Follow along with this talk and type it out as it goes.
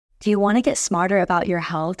Do you want to get smarter about your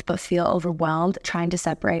health but feel overwhelmed trying to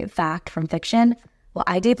separate fact from fiction? Well,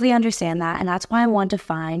 I deeply understand that, and that's why I want to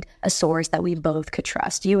find a source that we both could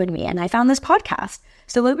trust, you and me, and I found this podcast.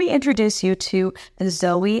 So let me introduce you to the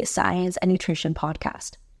Zoe Science and Nutrition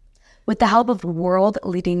podcast. With the help of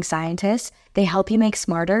world-leading scientists, they help you make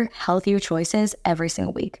smarter, healthier choices every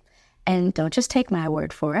single week. And don't just take my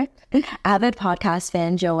word for it. Avid podcast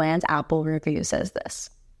fan Joanne's Apple review says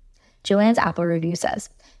this. Joanne's Apple review says,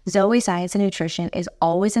 Zoe Science and Nutrition is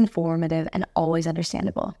always informative and always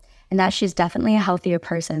understandable, and that she's definitely a healthier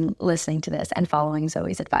person listening to this and following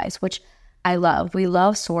Zoe's advice, which I love. We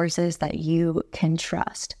love sources that you can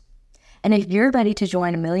trust. And if you're ready to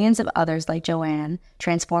join millions of others like Joanne,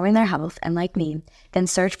 transforming their health, and like me, then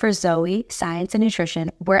search for Zoe Science and Nutrition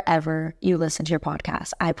wherever you listen to your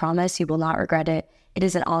podcast. I promise you will not regret it. It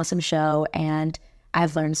is an awesome show, and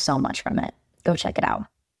I've learned so much from it. Go check it out.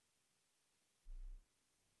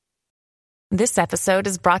 This episode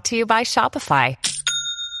is brought to you by Shopify.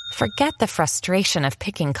 Forget the frustration of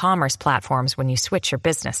picking commerce platforms when you switch your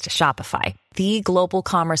business to Shopify, the global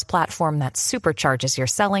commerce platform that supercharges your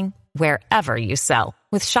selling wherever you sell.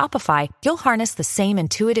 With Shopify, you'll harness the same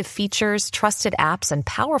intuitive features, trusted apps, and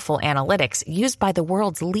powerful analytics used by the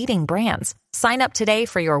world's leading brands. Sign up today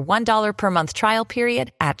for your $1 per month trial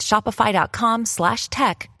period at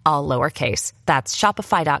shopify.com/tech, all lowercase. That's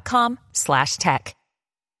shopify.com/tech.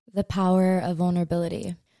 The power of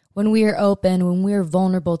vulnerability. When we are open, when we are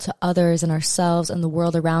vulnerable to others and ourselves and the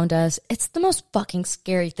world around us, it's the most fucking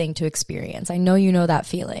scary thing to experience. I know you know that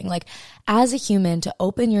feeling. Like, as a human, to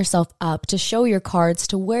open yourself up, to show your cards,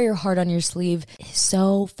 to wear your heart on your sleeve is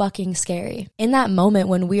so fucking scary. In that moment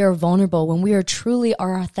when we are vulnerable, when we are truly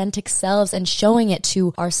our authentic selves and showing it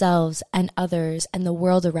to ourselves and others and the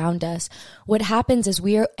world around us, what happens is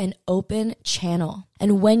we are an open channel.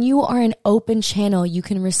 And when you are an open channel, you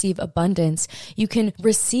can receive abundance, you can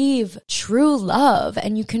receive true love,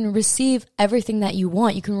 and you can receive everything that you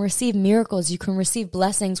want. You can receive miracles, you can receive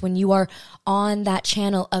blessings when you are on that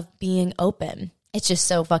channel of being open. It's just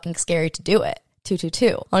so fucking scary to do it.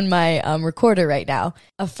 222 on my recorder right now.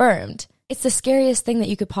 Affirmed. It's the scariest thing that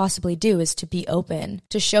you could possibly do is to be open,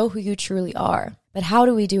 to show who you truly are. But how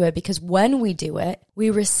do we do it? Because when we do it, we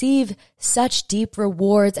receive such deep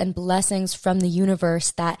rewards and blessings from the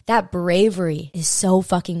universe that bravery is so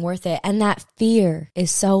fucking worth it. And that fear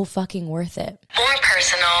is so fucking worth it. More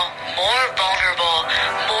personal, more vulnerable,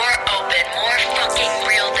 more open, more fucking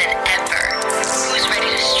real than ever. Who's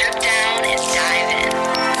ready to strip down and dive in?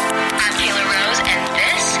 I'm Kayla Rose, and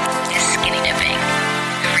this is Skinny Dipping,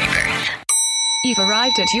 the Rebirth. You've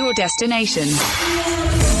arrived at your destination.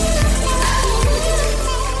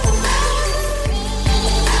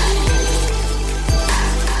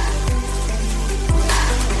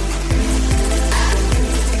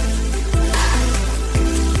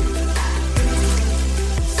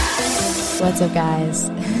 What's up, guys?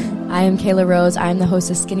 I am Kayla Rose. I'm the host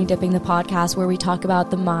of Skinny Dipping, the podcast where we talk about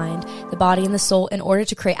the mind, the body, and the soul in order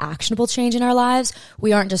to create actionable change in our lives.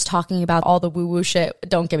 We aren't just talking about all the woo-woo shit.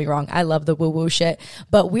 Don't get me wrong. I love the woo-woo shit.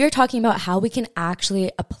 But we are talking about how we can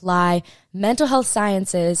actually apply mental health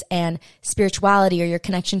sciences and spirituality, or your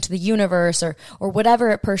connection to the universe, or whatever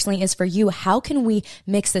it personally is for you. How can we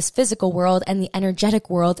mix this physical world and the energetic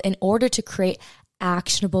world in order to create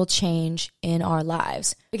actionable change in our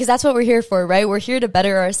lives? Because that's what we're here for, right? We're here to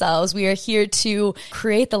better ourselves. We are here to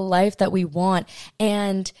create the life that we want.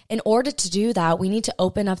 And in order to do that, we need to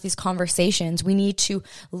open up these conversations. We need to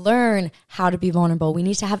learn how to be vulnerable. We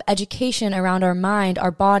need to have education around our mind,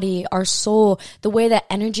 our body, our soul, the way that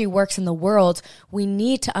energy works in the world. We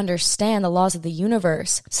need to understand the laws of the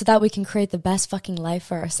universe so that we can create the best fucking life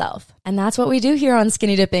for ourselves. And that's what we do here on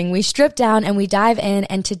Skinny Dipping. We strip down and we dive in,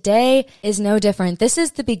 and today is no different. This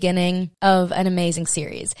is the beginning of an amazing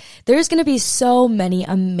series. There's going to be so many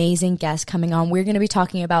amazing guests coming on. We're going to be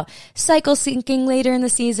talking about cycle syncing later in the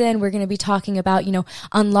season. We're going to be talking about,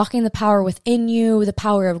 unlocking the power within you, the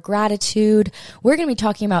power of gratitude. We're going to be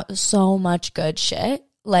talking about so much good shit.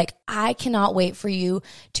 Like, I cannot wait for you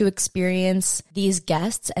to experience these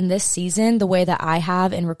guests and this season the way that I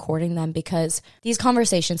have in recording them, because these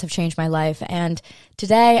conversations have changed my life. And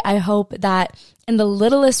today, I hope that in the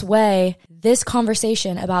littlest way, this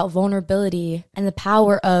conversation about vulnerability and the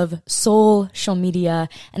power of social media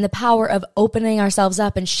and the power of opening ourselves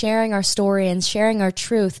up and sharing our story and sharing our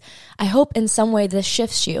truth, I hope in some way this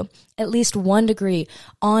shifts you at least 1 degree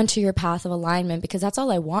onto your path of alignment, because that's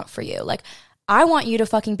all I want for you. Like, I want you to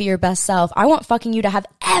fucking be your best self. I want fucking you to have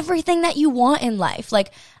everything that you want in life.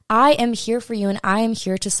 Like, I am here for you and I am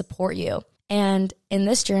here to support you. And in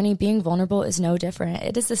this journey, being vulnerable is no different.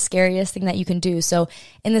 It is the scariest thing that you can do. So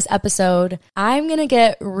in this episode, I'm going to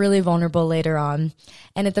get really vulnerable later on.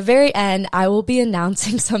 And at the very end, I will be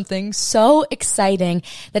announcing something so exciting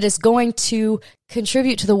that is going to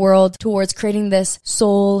contribute to the world towards creating this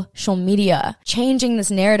social media, changing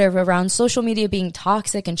this narrative around social media being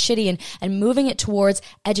toxic and shitty, and moving it towards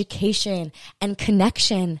education and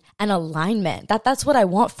connection and alignment. That's what I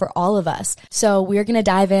want for all of us. So we're going to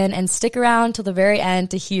dive in and stick around till the very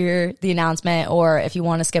end to hear the announcement, or if you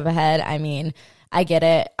want to skip ahead, I mean, I get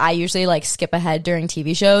it. I usually like skip ahead during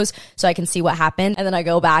TV shows so I can see what happened, and then I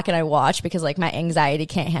go back and I watch because like my anxiety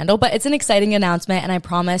can't handle. But it's an exciting announcement, and I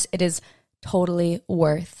promise it is totally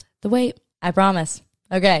worth the wait. I promise.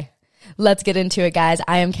 Okay, let's get into it, guys.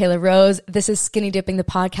 I am Kayla Rose. This is Skinny Dipping the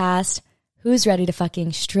podcast. Who's ready to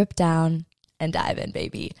fucking strip down and dive in,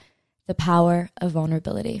 baby? The power of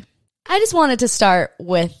vulnerability. I just wanted to start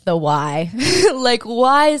with the why. Like,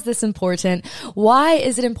 why is this important? Why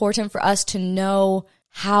is it important for us to know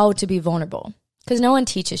how to be vulnerable? Because no one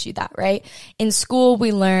teaches you that, right? In school,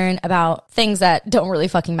 we learn about things that don't really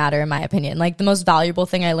fucking matter, in my opinion. Like, the most valuable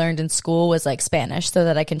thing I learned in school was like Spanish so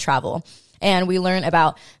that I can travel. And we learn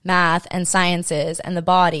about math and sciences and the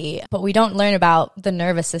body, but we don't learn about the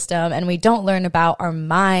nervous system, and we don't learn about our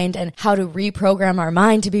mind and how to reprogram our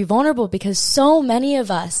mind to be vulnerable, because so many of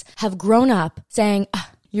us have grown up saying,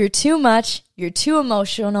 you're too much, you're too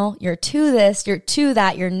emotional, you're too this, you're too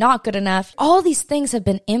that, you're not good enough. All these things have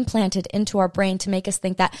been implanted into our brain to make us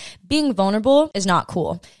think that being vulnerable is not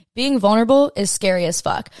cool. Being vulnerable is scary as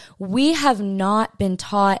fuck. We have not been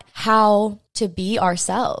taught how to be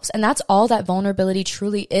ourselves. And that's all that vulnerability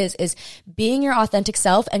truly is being your authentic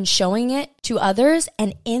self and showing it to others,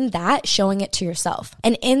 and in that, showing it to yourself.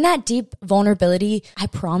 And in that deep vulnerability, I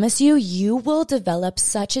promise you, you will develop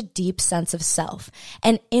such a deep sense of self.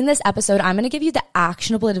 And in this episode, I'm going to give you the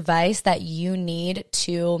actionable advice that you need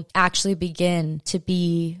to actually begin to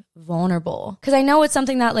be vulnerable. Because I know it's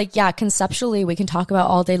something that, like, yeah, conceptually we can talk about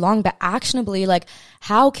all day long, but actionably, like,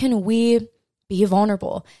 how can we be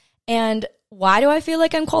vulnerable? And why do I feel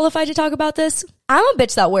like I'm qualified to talk about this? I'm a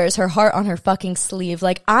bitch that wears her heart on her fucking sleeve.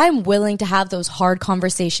 Like, I'm willing to have those hard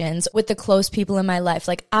conversations with the close people in my life.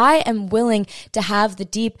 Like, I am willing to have the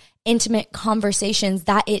deep, intimate conversations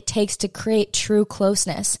that it takes to create true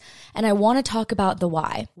closeness. And I want to talk about the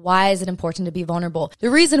why. Why is it important to be vulnerable?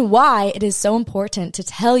 The reason why it is so important to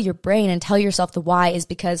tell your brain and tell yourself the why is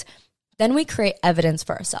because then we create evidence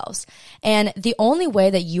for ourselves. And the only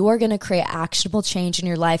way that you are going to create actionable change in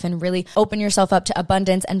your life and really open yourself up to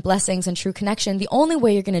abundance and blessings and true connection, the only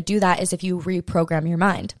way you're going to do that is if you reprogram your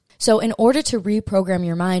mind. So in order to reprogram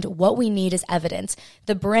your mind, what we need is evidence.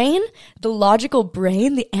 The brain, the logical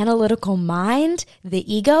brain, the analytical mind,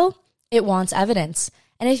 the ego, it wants evidence.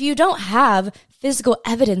 And if you don't have physical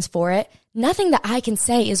evidence for it, nothing that I can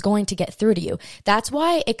say is going to get through to you. That's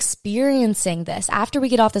why experiencing this, after we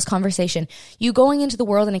get off this conversation, you going into the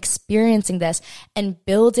world and experiencing this and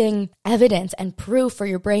building evidence and proof for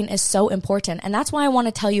your brain is so important. And that's why I want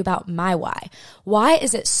to tell you about my why. Why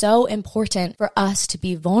is it so important for us to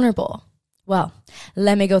be vulnerable? Well,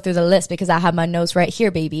 let me go through the list because I have my notes right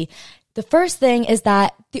here, baby. The first thing is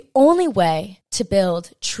that the only way to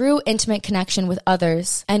build true intimate connection with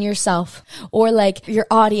others and yourself, or like your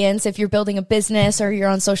audience, if you're building a business or you're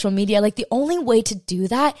on social media, like the only way to do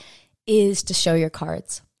that is to show your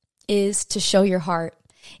cards, is to show your heart,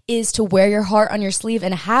 is to wear your heart on your sleeve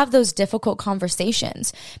and have those difficult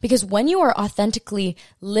conversations. Because when you are authentically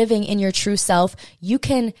living in your true self, you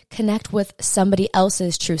can connect with somebody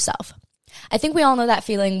else's true self. I think we all know that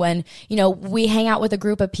feeling when, you know, we hang out with a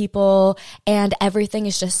group of people and everything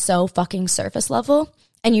is just so fucking surface level,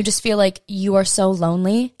 and you just feel like you are so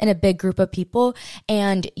lonely in a big group of people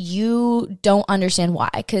and you don't understand why.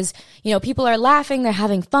 Because, you know, people are laughing, they're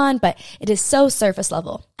having fun, but it is so surface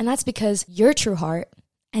level. And that's because your true heart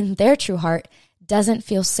and their true heart doesn't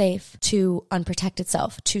feel safe to unprotect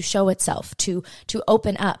itself, to show itself, to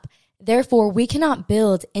open up. Therefore, we cannot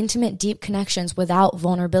build intimate, deep connections without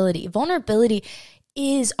vulnerability. Vulnerability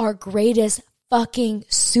is our greatest fucking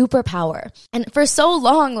superpower. And for so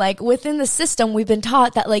long, like within the system, we've been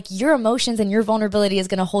taught that like your emotions and your vulnerability is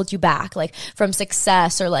going to hold you back, like from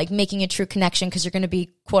success or like making a true connection, because you're going to be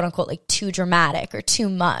quote unquote like too dramatic or too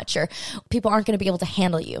much, or people aren't going to be able to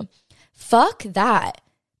handle you. Fuck that.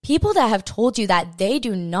 People that have told you that, they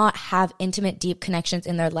do not have intimate, deep connections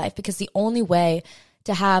in their life, because the only way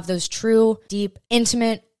to have those true, deep,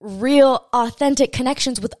 intimate real, authentic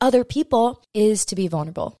connections with other people is to be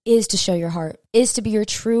vulnerable, is to show your heart, is to be your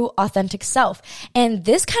true, authentic self. And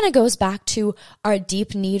this kind of goes back to our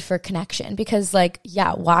deep need for connection because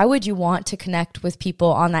why would you want to connect with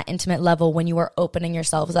people on that intimate level when you are opening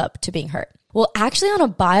yourselves up to being hurt? Well, actually on a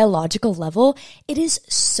biological level, it is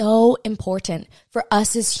so important for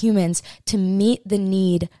us as humans to meet the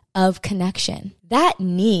need of connection. That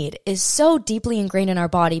need is so deeply ingrained in our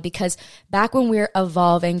body because back when we were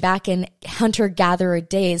evolving, back in hunter-gatherer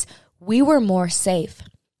days, we were more safe.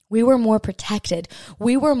 We were more protected.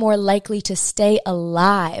 We were more likely to stay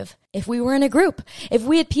alive if we were in a group, if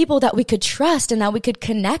we had people that we could trust and that we could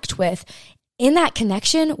connect with. In that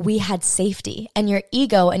connection, we had safety, and your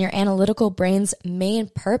ego and your analytical brain's main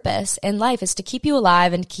purpose in life is to keep you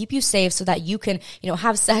alive and keep you safe so that you can,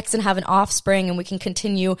 have sex and have an offspring and we can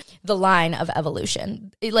continue the line of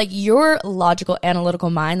evolution. Your logical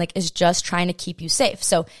analytical mind is just trying to keep you safe.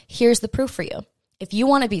 So here's the proof for you. If you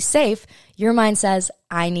want to be safe, your mind says,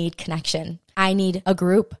 I need connection. I need a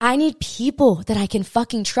group. I need people that I can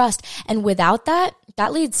fucking trust. And without that,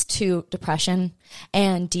 that leads to depression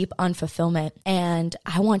and deep unfulfillment. And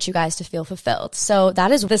I want you guys to feel fulfilled. So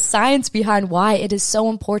that is the science behind why it is so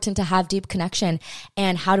important to have deep connection.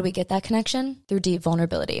 And how do we get that connection? Through deep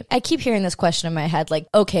vulnerability. I keep hearing this question in my head,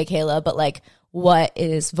 okay, Kayla, but what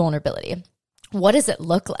is vulnerability? What does it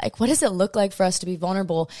look like? What does it look like for us to be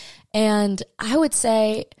vulnerable? And I would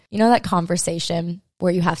say, that conversation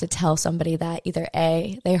where you have to tell somebody that either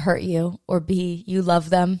A, they hurt you, or B, you love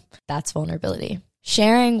them, that's vulnerability.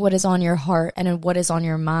 Sharing what is on your heart and what is on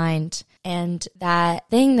your mind, and that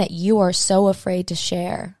thing that you are so afraid to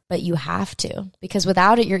share, but you have to, because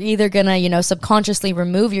without it, you're either gonna, subconsciously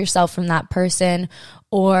remove yourself from that person,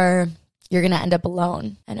 or you're going to end up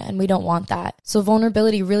alone. And we don't want that. So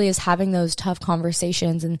vulnerability really is having those tough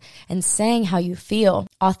conversations and saying how you feel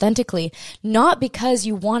authentically, not because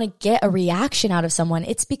you want to get a reaction out of someone.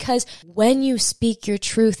 It's because when you speak your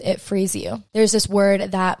truth, it frees you. There's this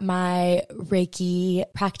word that my Reiki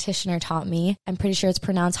practitioner taught me. I'm pretty sure it's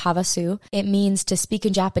pronounced havasu. It means to speak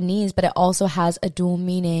in Japanese, but it also has a dual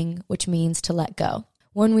meaning, which means to let go.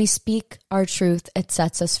 When we speak our truth, it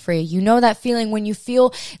sets us free. You know that feeling when you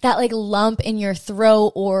feel that lump in your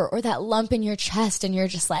throat or that lump in your chest and you're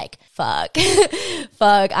just fuck,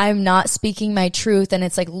 I'm not speaking my truth and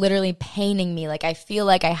it's literally paining me. I feel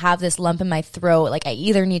like I have this lump in my throat. I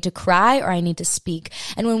either need to cry or I need to speak.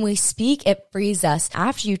 And when we speak, it frees us.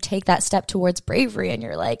 After you take that step towards bravery and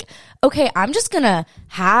you're okay, I'm just going to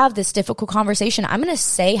have this difficult conversation. I'm going to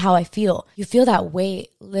say how I feel. You feel that weight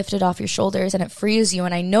lifted off your shoulders and it frees you.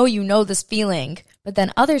 And I know you know this feeling, but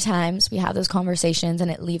then other times we have those conversations and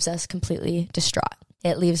it leaves us completely distraught.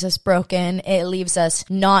 It leaves us broken. It leaves us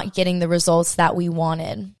not getting the results that we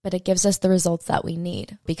wanted, but it gives us the results that we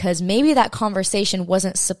need, because maybe that conversation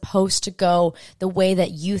wasn't supposed to go the way that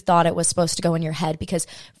you thought it was supposed to go in your head, because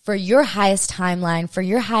for your highest timeline, for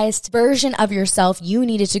your highest version of yourself, you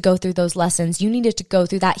needed to go through those lessons. You needed to go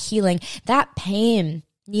through that healing, that pain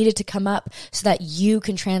needed to come up so that you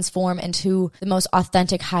can transform into the most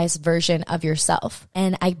authentic, highest version of yourself.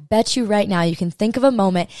 And I bet you right now you can think of a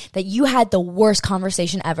moment that you had the worst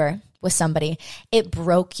conversation ever with somebody. It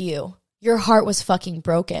broke you. Your heart was fucking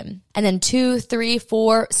broken. And then 2, 3,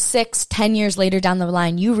 4, 6, 10 years later down the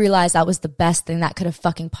line, you realize that was the best thing that could have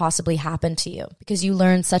fucking possibly happened to you, because you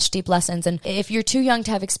learned such deep lessons. And if you're too young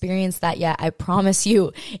to have experienced that yet, I promise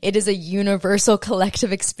you, it is a universal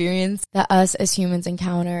collective experience that us as humans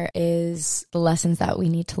encounter, is the lessons that we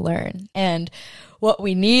need to learn and what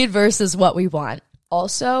we need versus what we want.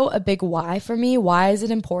 Also, a big why for me, why is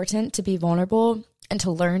it important to be vulnerable and to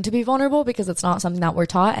learn to be vulnerable, because it's not something that we're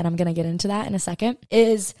taught, and I'm going to get into that in a second,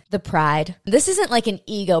 is the pride. This isn't an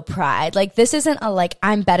ego pride. This isn't a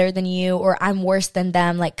I'm better than you or I'm worse than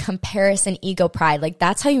them, comparison ego pride.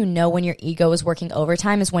 That's how you know when your ego is working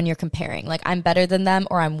overtime, is when you're comparing. I'm better than them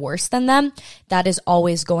or I'm worse than them. That is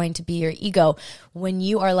always going to be your ego. When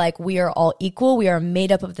you are we are all equal, we are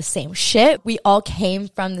made up of the same shit, we all came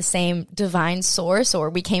from the same divine source, or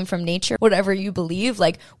we came from nature, whatever you believe,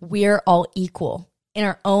 we're all equal. In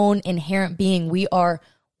our own inherent being, we are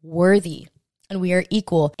worthy and we are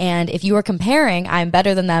equal. And if you are comparing, I'm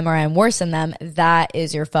better than them or I'm worse than them, that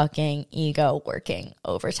is your fucking ego working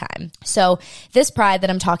overtime. So this pride that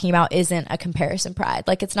I'm talking about isn't a comparison pride.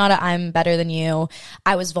 It's not a I'm better than you,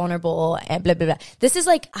 I was vulnerable, and blah, blah, blah. This is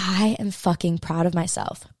I am fucking proud of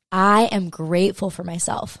myself. I am grateful for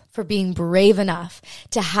myself for being brave enough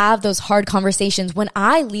to have those hard conversations. When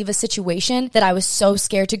I leave a situation that I was so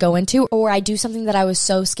scared to go into, or I do something that I was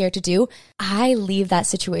so scared to do, I leave that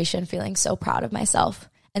situation feeling so proud of myself.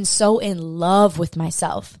 and so in love with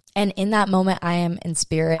myself. And in that moment, I am in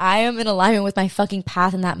spirit. I am in alignment with my fucking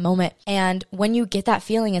path in that moment. And when you get that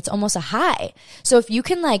feeling, it's almost a high. So if you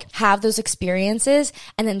can like have those experiences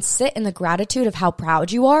and then sit in the gratitude of how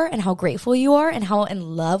proud you are and how grateful you are and how in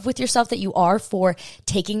love with yourself that you are for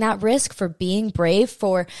taking that risk, for being brave,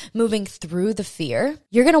 for moving through the fear,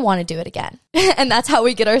 you're going to want to do it again. And that's how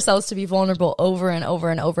we get ourselves to be vulnerable over and over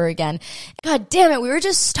and over again. God damn it. We were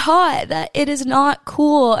just taught that it is not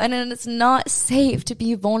cool and it's not safe to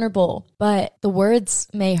be vulnerable. But the words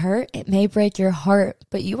may hurt, it may break your heart,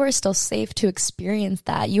 but you are still safe to experience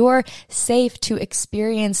that. You are safe to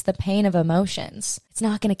experience the pain of emotions. It's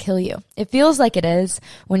not going to kill you. It feels like it is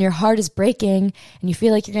when your heart is breaking and you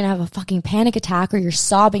feel like you're going to have a fucking panic attack or you're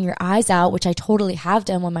sobbing your eyes out, which I totally have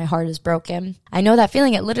done when my heart is broken. I know that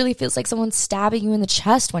feeling. It literally feels like someone's stabbing you in the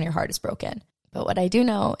chest when your heart is broken. But what I do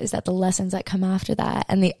know is that the lessons that come after that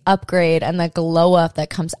and the upgrade and the glow up that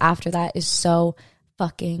comes after that is so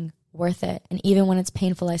fucking worth it. And even when it's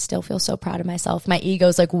painful, I still feel so proud of myself. My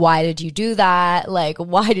ego's like, why did you do that? Like,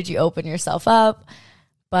 why did you open yourself up?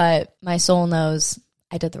 But my soul knows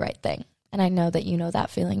I did the right thing. And I know that you know that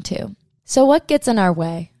feeling too. So what gets in our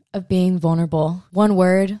way of being vulnerable? One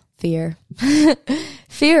word: fear.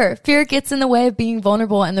 Fear gets in the way of being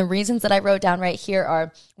vulnerable. And the reasons that I wrote down right here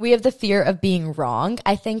are, we have the fear of being wrong.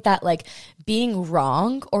 I think that like being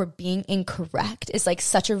wrong or being incorrect is like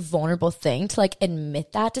such a vulnerable thing to like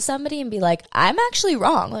admit that to somebody and be like, I'm actually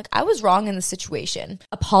wrong. Like I was wrong in the situation.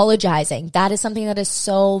 Apologizing. That is something that is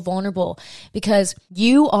so vulnerable because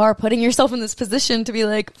you are putting yourself in this position to be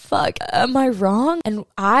like, fuck, am I wrong? And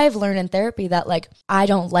I've learned in therapy that like, I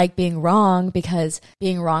don't like being wrong because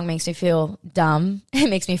being wrong makes me feel dumb. It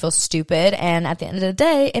makes me feel stupid. And at the end of the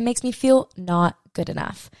day, it makes me feel not good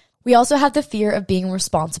enough. We also have the fear of being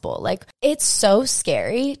responsible. Like it's so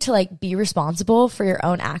scary to like be responsible for your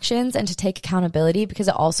own actions and to take accountability because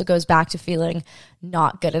it also goes back to feeling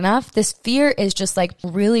not good enough. This fear is just like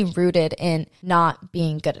really rooted in not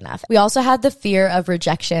being good enough. We also have the fear of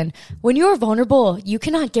rejection. When you are vulnerable, you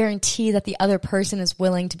cannot guarantee that the other person is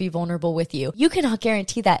willing to be vulnerable with you. You cannot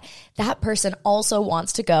guarantee that that person also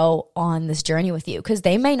wants to go on this journey with you because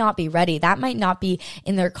they may not be ready. That might not be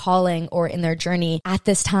in their calling or in their journey at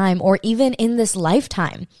this time or even in this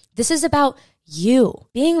lifetime. This is about you.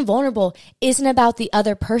 Being vulnerable isn't about the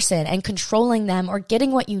other person and controlling them or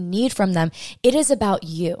getting what you need from them. It is about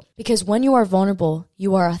you. Because when you are vulnerable,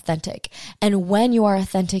 you are authentic. And when you are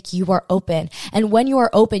authentic, you are open. And when you are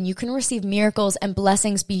open, you can receive miracles and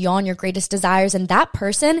blessings beyond your greatest desires. And that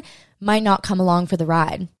person might not come along for the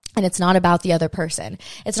ride. And it's not about the other person.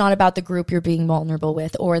 It's not about the group you're being vulnerable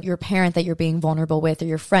with or your parent that you're being vulnerable with or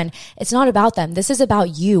your friend. It's not about them. This is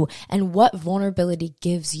about you and what vulnerability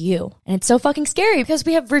gives you. And it's so fucking scary because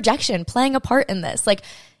we have rejection playing a part in this. Like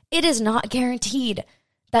it is not guaranteed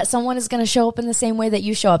that someone is going to show up in the same way that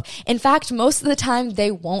you show up. In fact, most of the time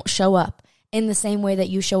they won't show up in the same way that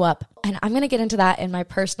you show up. And I'm going to get into that in my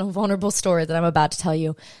personal vulnerable story that I'm about to tell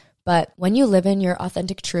you. But when you live in your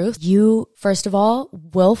authentic truth, you, first of all,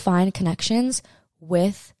 will find connections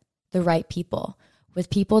with the right people,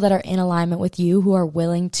 with people that are in alignment with you, who are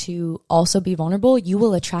willing to also be vulnerable. You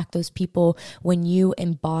will attract those people when you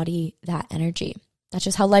embody that energy. That's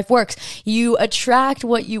just how life works. You attract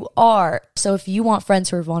what you are. So if you want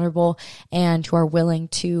friends who are vulnerable and who are willing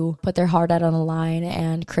to put their heart out on the line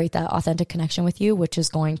and create that authentic connection with you, which is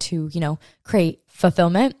going to, create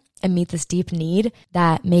fulfillment and meet this deep need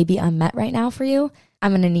that may be unmet right now for you,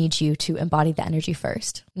 I'm going to need you to embody the energy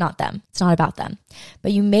first, not them. It's not about them.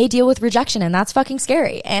 But you may deal with rejection and that's fucking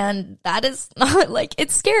scary. And that is not like,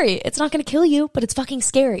 it's scary. It's not going to kill you, but it's fucking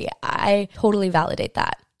scary. I totally validate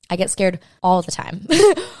that. I get scared all the time,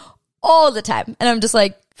 all the time. And I'm just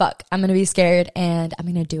like, fuck, I'm going to be scared and I'm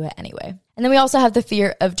going to do it anyway. And then we also have the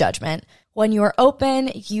fear of judgment. When you are open,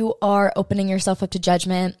 you are opening yourself up to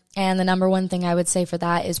judgment. And the number one thing I would say for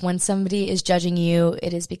that is when somebody is judging you,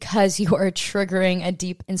 it is because you are triggering a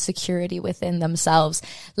deep insecurity within themselves.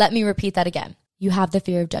 Let me repeat that again. You have the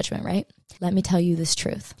fear of judgment, right? Let me tell you this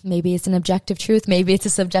truth. Maybe it's an objective truth. Maybe it's a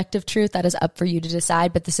subjective truth. That is up for you to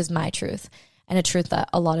decide, but this is my truth. And a truth that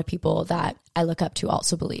a lot of people that I look up to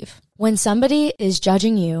also believe. When somebody is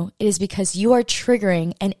judging you, it is because you are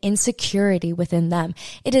triggering an insecurity within them.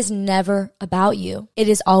 It is never about you. It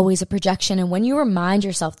is always a projection. And when you remind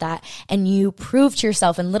yourself that and you prove to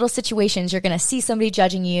yourself in little situations, you're going to see somebody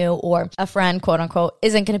judging you or a friend, quote unquote,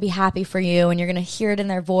 isn't going to be happy for you and you're going to hear it in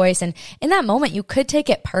their voice. And in that moment, you could take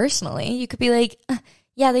it personally. You could be like,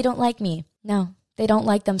 yeah, they don't like me. No. They don't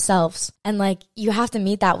like themselves. And like, you have to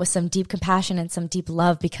meet that with some deep compassion and some deep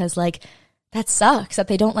love because like, that sucks that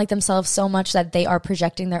they don't like themselves so much that they are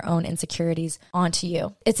projecting their own insecurities onto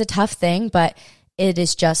you. It's a tough thing, but it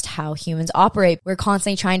is just how humans operate. We're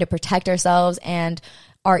constantly trying to protect ourselves, and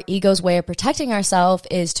our ego's way of protecting ourselves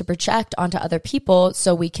is to project onto other people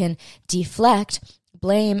so we can deflect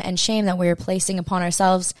blame and shame that we're placing upon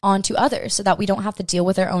ourselves onto others so that we don't have to deal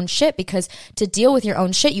with our own shit. Because to deal with your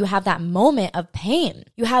own shit, you have that moment of pain.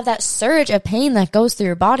 You have that surge of pain that goes through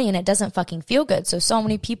your body and it doesn't fucking feel good. So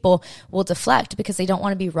many people will deflect because they don't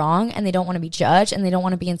want to be wrong and they don't want to be judged and they don't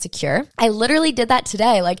want to be insecure. I literally did that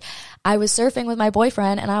today. Like, I was surfing with my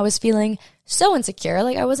boyfriend and I was feeling so insecure.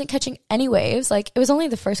 Like, I wasn't catching any waves. Like, it was only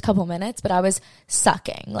the first couple minutes, but I was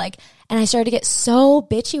sucking. Like, and I started to get so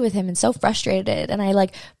bitchy with him and so frustrated. And I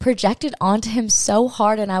like projected onto him so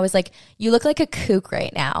hard. And I was like, you look like a kook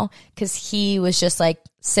right now. Cause he was just like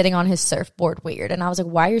sitting on his surfboard weird. And I was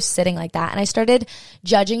like, why are you sitting like that? And I started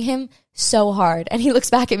judging him so hard. And he looks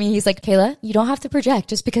back at me. He's like, Kayla, you don't have to project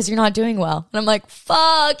just because you're not doing well. And I'm like,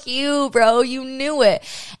 fuck you, bro. You knew it.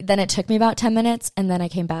 Then it took me about 10 minutes. And then I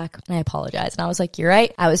came back and I apologized. And I was like, you're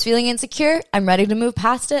right. I was feeling insecure. I'm ready to move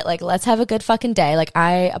past it. Like, let's have a good fucking day. Like,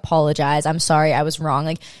 I apologize. I'm sorry. I was wrong.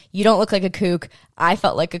 Like, you don't look like a kook. I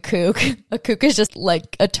felt like a kook. A kook is just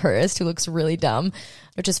like a tourist who looks really dumb,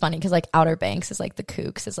 which is funny because like Outer Banks is like the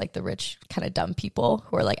kooks, is like the rich kind of dumb people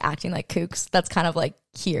who are like acting like kooks. That's kind of like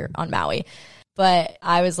here on Maui. But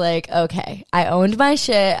I was like, okay, I owned my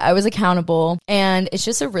shit. I was accountable. And it's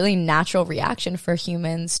just a really natural reaction for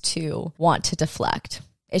humans to want to deflect.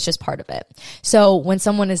 It's just part of it. So when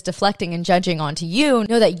someone is deflecting and judging onto you,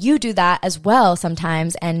 know that you do that as well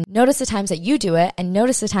sometimes, and notice the times that you do it and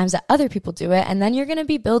notice the times that other people do it. And then you're going to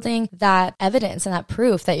be building that evidence and that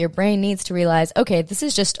proof that your brain needs to realize, okay, this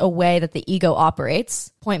is just a way that the ego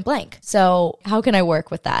operates, point blank. So how can I work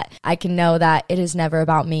with that? I can know that it is never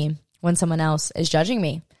about me when someone else is judging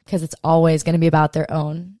me, because it's always going to be about their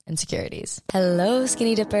own insecurities. Hello,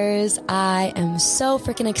 Skinny Dippers. I am so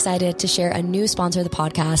freaking excited to share a new sponsor of the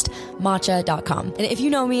podcast, Matcha.com. And if you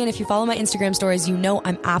know me and if you follow my Instagram stories, you know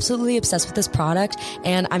I'm absolutely obsessed with this product,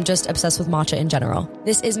 and I'm just obsessed with matcha in general.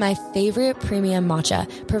 This is my favorite premium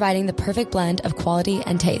matcha, providing the perfect blend of quality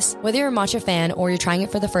and taste. Whether you're a matcha fan or you're trying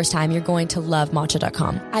it for the first time, you're going to love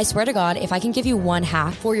Matcha.com. I swear to God, if I can give you one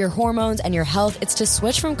hack for your hormones and your health, it's to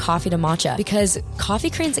switch from coffee to matcha, because coffee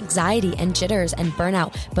creates anxiety and jitters and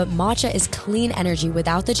burnout, but matcha is clean energy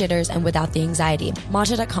without the jitters and without the anxiety.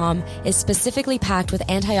 Matcha.com is specifically packed with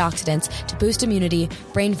antioxidants to boost immunity,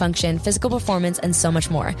 brain function, physical performance, and so much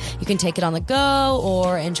more. You can take it on the go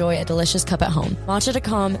or enjoy a delicious cup at home.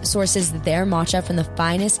 Matcha.com sources their matcha from the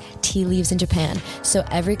finest tea leaves in Japan, so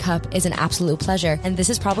every cup is an absolute pleasure, and this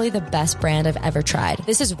is probably the best brand I've ever tried.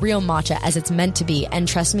 This is real matcha as it's meant to be, and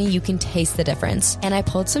trust me, you can taste the difference. And I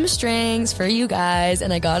pulled some strings for you guys,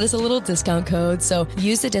 and I got us a little discount code, so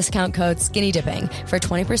use the discount code SkinnyDipping for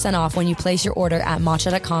 20% off when you place your order at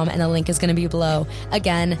matcha.com, and the link is going to be below.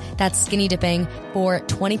 Again, that's Skinny Dipping for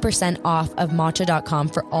 20% off of matcha.com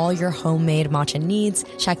for all your homemade matcha needs.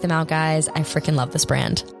 Check them out, guys. I freaking love this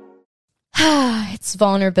brand. It's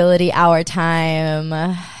vulnerability hour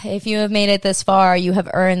time. If you have made it this far, you have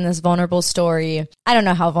earned this vulnerable story. I don't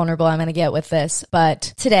know how vulnerable I'm going to get with this,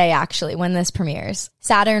 but today, actually, when this premieres,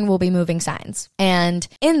 Saturn will be moving signs. And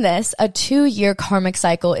in this, a 2-year karmic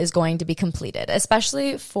cycle is going to be completed,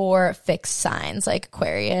 especially for fixed signs like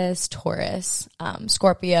Aquarius, Taurus,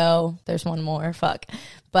 Scorpio. There's one more,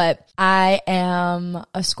 but I am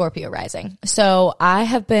a Scorpio rising. So I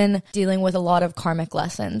have been dealing with a lot of karmic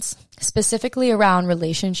lessons, specifically around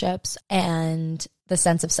relationships and the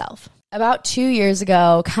sense of self. About 2 years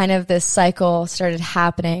ago, kind of this cycle started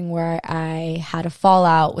happening where I had a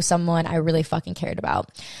fallout with someone I really fucking cared about.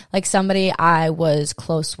 Like somebody I was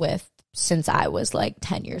close with since I was like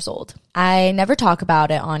 10 years old. I never talk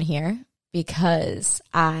about it on here because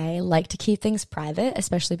I like to keep things private,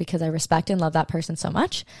 especially because I respect and love that person so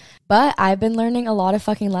much. But I've been learning a lot of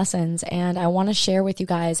fucking lessons, and I want to share with you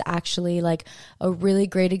guys actually like a really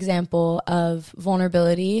great example of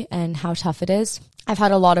vulnerability and how tough it is. I've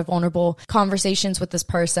had a lot of vulnerable conversations with this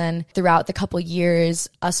person throughout the couple years,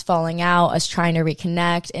 us falling out, us trying to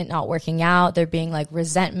reconnect, it not working out, there being like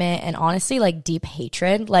resentment and honestly like deep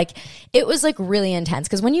hatred. Like it was like really intense,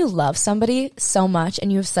 because when you love somebody so much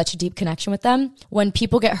and you have such a deep connection with them, when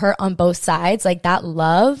people get hurt on both sides, like that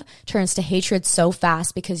love turns to hatred so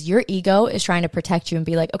fast, because your ego is trying to protect you and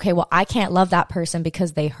be like, okay, well, I can't love that person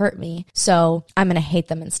because they hurt me, so I'm going to hate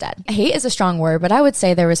them instead. Hate is a strong word, but I would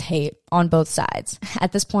say there was hate on both sides.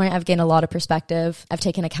 At this point, I've gained a lot of perspective. I've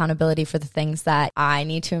taken accountability for the things that I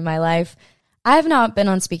need to in my life. I have not been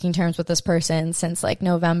on speaking terms with this person since like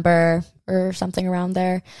November or something around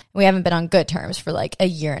there. We haven't been on good terms for like a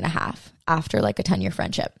year and a half after like a 10-year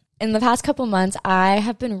friendship. In the past couple months, I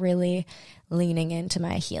have been really leaning into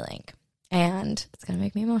my healing. And it's going to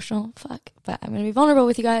make me emotional, but I'm going to be vulnerable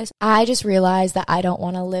with you guys. I just realized that I don't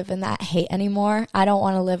want to live in that hate anymore. I don't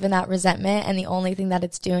want to live in that resentment. And the only thing that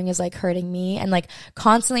it's doing is like hurting me. And like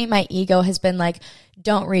constantly my ego has been like,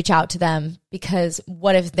 don't reach out to them because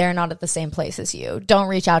what if they're not at the same place as you? Don't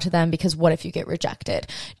reach out to them because what if you get rejected?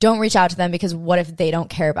 Don't reach out to them because what if they don't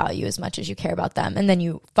care about you as much as you care about them? And then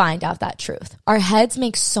you find out that truth. Our heads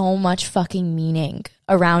make so much fucking meaning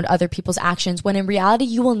around other people's actions when in reality,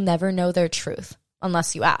 you will never know their truth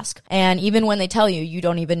unless you ask. And even when they tell you, you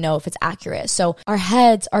don't even know if it's accurate. So our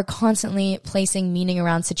heads are constantly placing meaning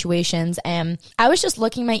around situations. And I was just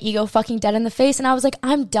looking my ego fucking dead in the face. And I was like,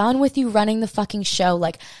 I'm done with you running the fucking show.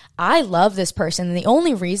 Like, I love this person. And the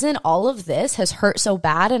only reason all of this has hurt so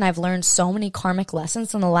bad and I've learned so many karmic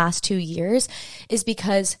lessons in the last 2 years is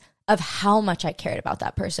because of how much I cared about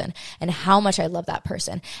that person and how much I love that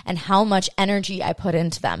person and how much energy I put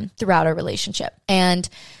into them throughout our relationship. And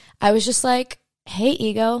I was just like, hey,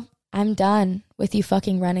 ego, I'm done with you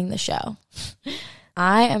fucking running the show.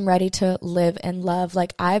 I am ready to live and love.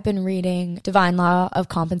 Like, I've been reading Divine Law of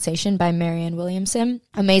Compensation by Marianne Williamson.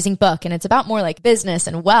 Amazing book. And it's about more like business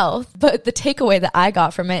and wealth. But the takeaway that I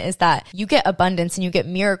got from it is that you get abundance and you get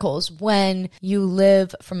miracles when you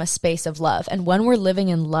live from a space of love. And when we're living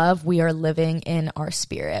in love, we are living in our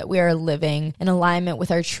spirit. We are living in alignment with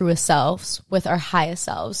our truest selves, with our highest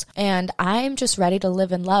selves. And I'm just ready to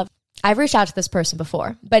live in love. I've reached out to this person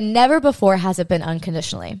before, but never before has it been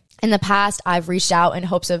unconditionally. In the past, I've reached out in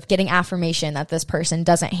hopes of getting affirmation that this person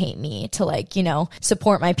doesn't hate me, to like, you know,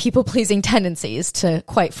 support my people-pleasing tendencies, to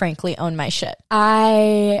quite frankly own my shit.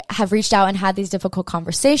 I have reached out and had these difficult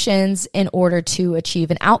conversations in order to achieve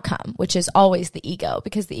an outcome, which is always the ego,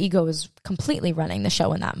 because the ego is completely running the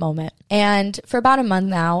show in that moment. And for about a month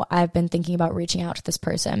now, I've been thinking about reaching out to this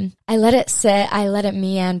person. I let it sit, I let it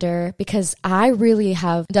meander, because I really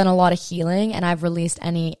have done a lot of healing and I've released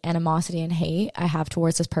any animosity and hate I have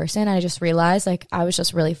towards this person. I just realized like I was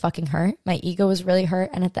just really fucking hurt. My ego was really hurt.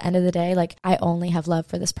 And at the end of the day, like I only have love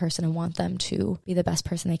for this person and want them to be the best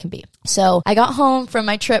person they can be. So I got home from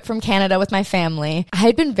my trip from Canada with my family. I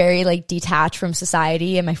had been very like detached from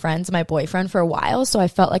society and my friends and my boyfriend for a while. So I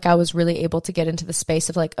felt like I was really able to get into the space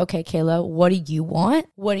of like, okay, Kayla, what do you want?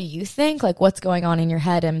 What do you think? Like what's going on in your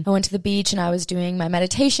head? And I went to the beach and I was doing my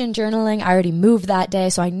meditation journaling. I already moved that day.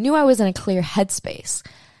 So I knew I was in a clear headspace.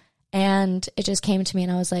 And it just came to me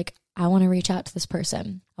and I was like, I want to reach out to this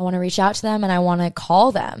person. I want to reach out to them and I want to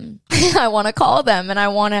call them. I want to call them and I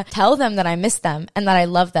want to tell them that I miss them and that I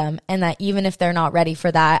love them and that even if they're not ready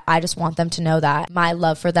for that, I just want them to know that my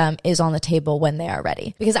love for them is on the table when they are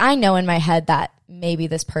ready. Because I know in my head that maybe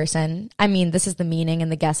this person, I mean, this is the meaning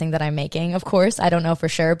and the guessing that I'm making. Of course, I don't know for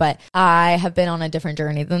sure, but I have been on a different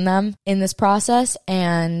journey than them in this process.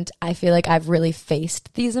 And I feel like I've really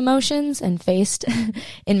faced these emotions and faced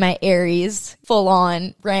in my Aries full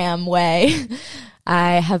on Ram way.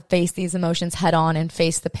 I have faced these emotions head on and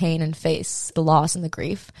faced the pain and faced the loss and the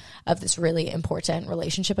grief of this really important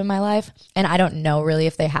relationship in my life. And I don't know really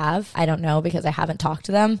if they have. I don't know because I haven't talked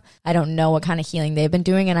to them. I don't know what kind of healing they've been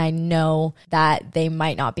doing. And I know that they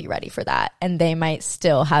might not be ready for that. And they might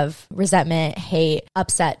still have resentment, hate,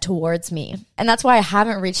 upset towards me. And that's why I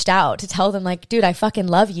haven't reached out to tell them like, dude, I fucking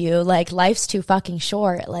love you. Like life's too fucking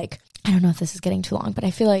short. Like, I don't know if this is getting too long, but I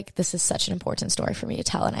feel like this is such an important story for me to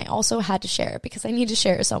tell. And I also had to share it because I need to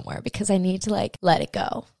share it somewhere because I need to like let it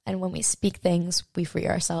go. And when we speak things, we free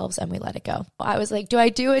ourselves and we let it go. I was like, do I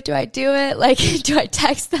do it? Do I do it? Like, do I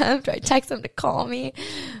text them? Do I text them to call me?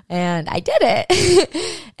 And I did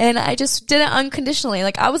it. And I just did it unconditionally.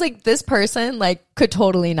 Like, I was like, this person like could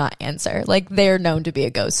totally not answer. Like, they're known to be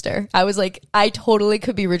a ghoster. I was like, I totally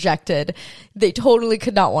could be rejected. They totally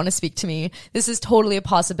could not want to speak to me. This is totally a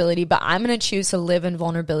possibility, but I'm going to choose to live in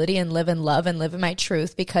vulnerability and live in love and live in my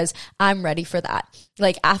truth because I'm ready for that.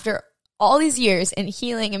 Like, after all these years in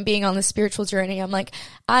healing and being on this spiritual journey, I'm like,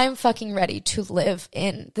 I'm fucking ready to live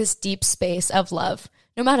in this deep space of love,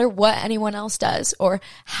 no matter what anyone else does or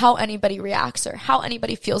how anybody reacts or how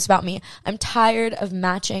anybody feels about me. I'm tired of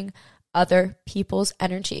matching other people's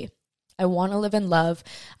energy. I want to live in love.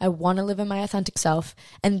 I want to live in my authentic self,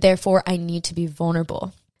 and therefore I need to be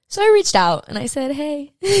vulnerable. So I reached out and I said,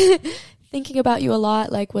 hey, thinking about you a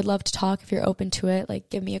lot, like would love to talk if you're open to it,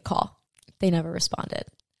 like give me a call. They never responded.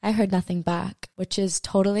 I heard nothing back, which is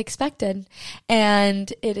totally expected.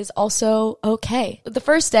 And it is also okay. The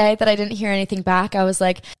first day that I didn't hear anything back, I was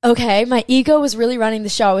like, okay, my ego was really running the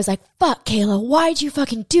show. I was like, fuck, Kayla, why'd you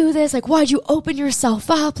fucking do this? Like, why'd you open yourself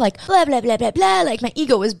up? Like, blah, blah, blah, blah, blah. Like, my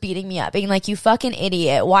ego was beating me up, being like, you fucking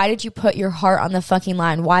idiot. Why did you put your heart on the fucking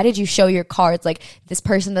line? Why did you show your cards? Like, this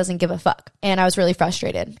person doesn't give a fuck. And I was really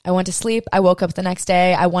frustrated. I went to sleep. I woke up the next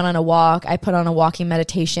day. I went on a walk. I put on a walking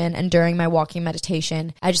meditation. And during my walking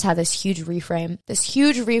meditation, I just had this huge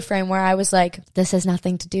reframe where I was like, this has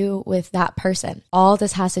nothing to do with that person. All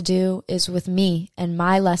this has to do is with me and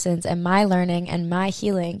my lessons and my learning and my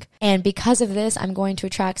healing. And because of this, I'm going to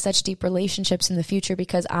attract such deep relationships in the future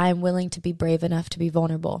because I'm willing to be brave enough to be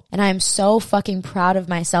vulnerable. And I am so fucking proud of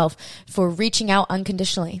myself for reaching out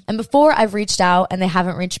unconditionally. And before I've reached out and they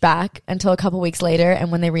haven't reached back until a couple weeks later.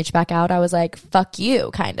 And when they reached back out, I was like, fuck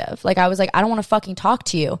you, kind of. Like, I was like, I don't want to fucking talk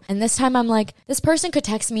to you. And this time I'm like, this person could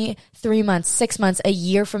text me 3 months, 6 months, a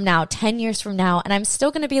year from now, 10 years from now, and I'm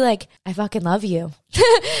still going to be like, I fucking love you.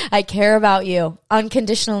 I care about you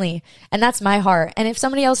unconditionally. And that's my heart. And if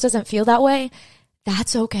somebody else doesn't feel that way,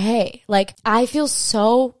 that's okay. Like, I feel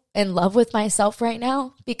so in love with myself right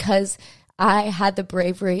now because I had the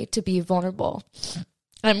bravery to be vulnerable.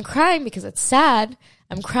 I'm crying because it's sad.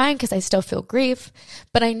 I'm crying because I still feel grief,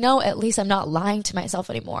 but I know at least I'm not lying to myself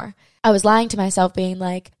anymore. I was lying to myself being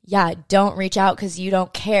like, yeah, don't reach out because you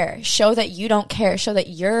don't care. Show that you don't care. Show that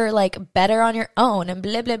you're like better on your own and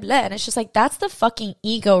blah, blah, blah. And it's just like, that's the fucking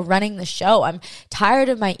ego running the show. I'm tired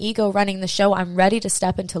of my ego running the show. I'm ready to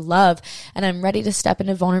step into love and I'm ready to step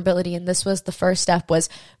into vulnerability. And this was the first step, was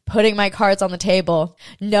putting my cards on the table,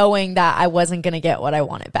 knowing that I wasn't going to get what I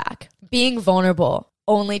wanted back. Being vulnerable,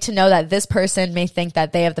 only to know that this person may think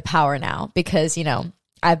that they have the power now because, you know,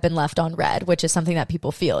 I've been left on red, which is something that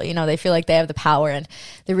people feel. You know, they feel like they have the power, and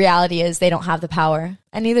the reality is they don't have the power,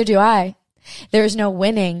 and neither do I. There's no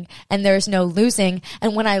winning and there's no losing.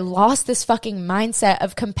 And when I lost this fucking mindset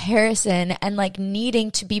of comparison and like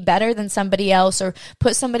needing to be better than somebody else or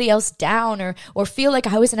put somebody else down or feel like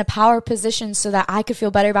I was in a power position so that I could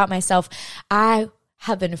feel better about myself, I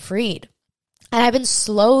have been freed. And I've been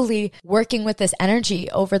slowly working with this energy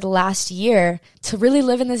over the last year to really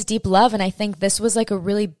live in this deep love. And I think this was like a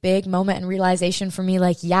really big moment and realization for me.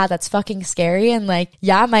 Like, yeah, that's fucking scary. And like,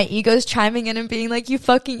 yeah, my ego's chiming in and being like, you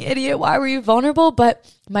fucking idiot, why were you vulnerable? But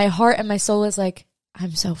my heart and my soul is like,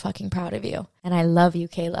 I'm so fucking proud of you. And I love you,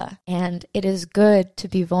 Kayla. And it is good to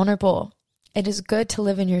be vulnerable. It is good to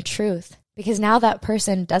live in your truth because now that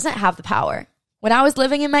person doesn't have the power. When I was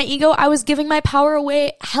living in my ego, I was giving my power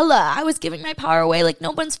away. I was giving my power away like no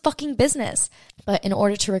one's fucking business. But in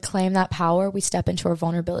order to reclaim that power, we step into our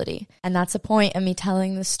vulnerability. And that's the point of me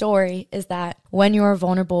telling this story, is that when you are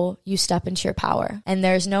vulnerable, you step into your power. And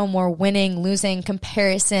there's no more winning, losing,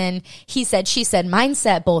 comparison, he said, she said,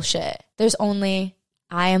 mindset bullshit. There's only,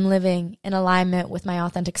 I am living in alignment with my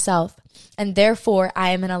authentic self. And therefore, I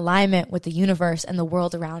am in alignment with the universe and the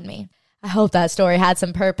world around me. I hope that story had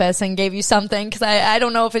some purpose and gave you something, because I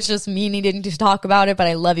don't know if it's just me needing to talk about it, but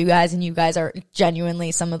I love you guys, and you guys are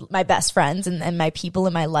genuinely some of my best friends and my people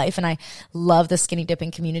in my life, and I love the skinny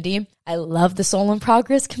dipping community. I love the Soul in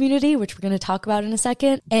Progress community, which we're going to talk about in a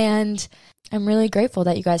second, and I'm really grateful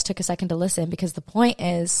that you guys took a second to listen, because the point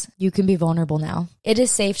is you can be vulnerable now. It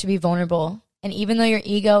is safe to be vulnerable, and even though your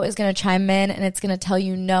ego is going to chime in and it's going to tell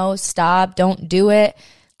you no, stop, don't do it,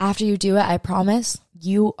 after you do it, I promise,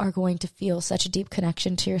 you are going to feel such a deep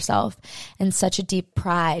connection to yourself and such a deep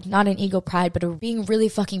pride, not an ego pride, but being really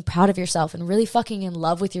fucking proud of yourself and really fucking in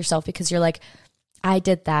love with yourself, because you're like, I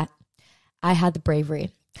did that. I had the bravery.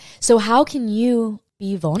 So how can you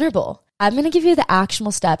be vulnerable? I'm going to give you the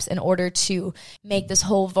actionable steps in order to make this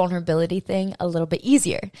whole vulnerability thing a little bit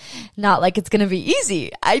easier. Not like it's going to be easy.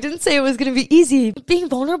 I didn't say it was going to be easy. Being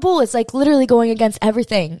vulnerable is like literally going against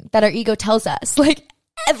everything that our ego tells us. Like,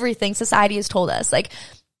 everything society has told us, like,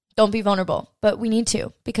 don't be vulnerable, but we need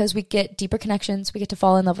to, because we get deeper connections, we get to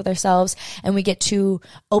fall in love with ourselves, and we get to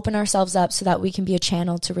open ourselves up so that we can be a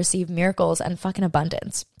channel to receive miracles and fucking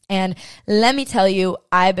abundance. And let me tell you,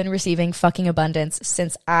 I've been receiving fucking abundance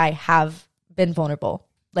since I have been vulnerable.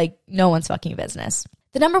 Like, no one's fucking business.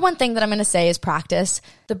 The number one thing that I'm going to say is practice.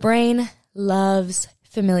 The brain loves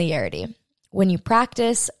familiarity. When you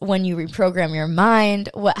practice, when you reprogram your mind,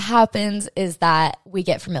 what happens is that we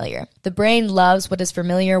get familiar. The brain loves what is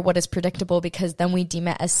familiar, what is predictable, because then we deem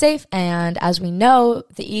it as safe. And as we know,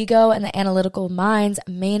 the ego and the analytical mind's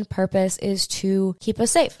main purpose is to keep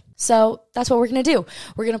us safe. So that's what we're going to do.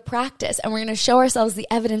 We're going to practice and we're going to show ourselves the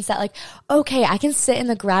evidence that like, okay, I can sit in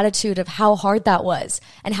the gratitude of how hard that was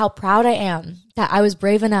and how proud I am that I was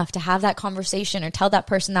brave enough to have that conversation or tell that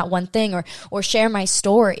person that one thing or share my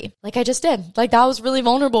story like I just did. Like that was really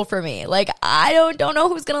vulnerable for me. Like I don't know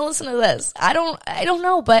who's going to listen to this. I don't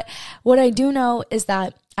know. But what I do know is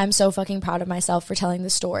that I'm so fucking proud of myself for telling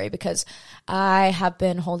this story because I have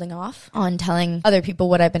been holding off on telling other people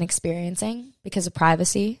what I've been experiencing because of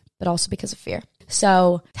privacy, but also because of fear.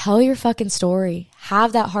 So tell your fucking story.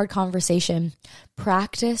 Have that hard conversation.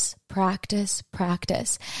 Practice, practice,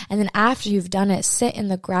 practice. And then after you've done it, sit in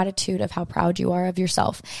the gratitude of how proud you are of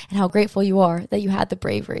yourself and how grateful you are that you had the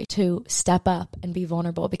bravery to step up and be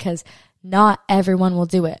vulnerable because not everyone will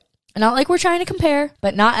do it. Not like we're trying to compare,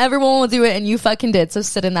 but not everyone will do it and you fucking did. So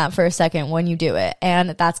sit in that for a second when you do it.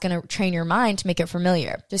 And that's going to train your mind to make it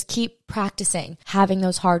familiar. Just keep practicing having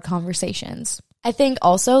those hard conversations. I think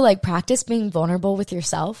also like practice being vulnerable with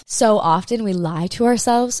yourself. So often we lie to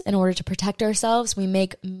ourselves in order to protect ourselves. We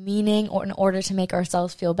make meaning or in order to make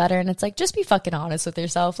ourselves feel better. And it's like, just be fucking honest with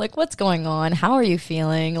yourself. Like, what's going on? How are you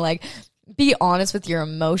feeling? Like, be honest with your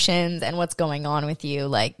emotions and what's going on with you.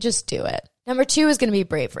 Like, just do it. Number 2 is going to be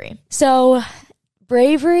bravery. So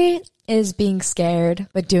bravery is being scared,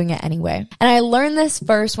 but doing it anyway. And I learned this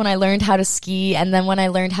first when I learned how to ski. And then when I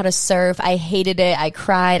learned how to surf, I hated it. I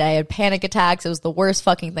cried. I had panic attacks. It was the worst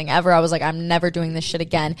fucking thing ever. I was like, I'm never doing this shit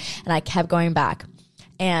again. And I kept going back.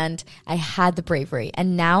 And I had the bravery.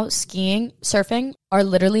 And now skiing, surfing are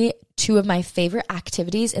literally 2 of my favorite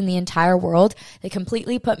activities in the entire world. They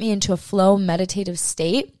completely put me into a flow meditative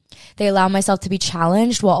state. They allow myself to be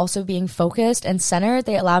challenged while also being focused and centered.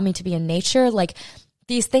 They allow me to be in nature. Like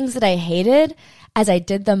these things that I hated, as I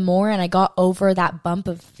did them more and I got over that bump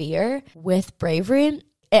of fear with bravery,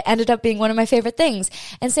 it ended up being one of my favorite things.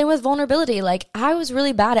 And same with vulnerability. Like I was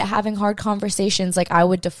really bad at having hard conversations. Like I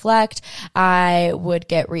would deflect, I would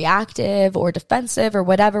get reactive or defensive or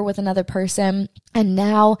whatever with another person. And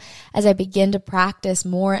now as I begin to practice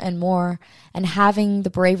more and more and having the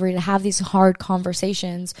bravery to have these hard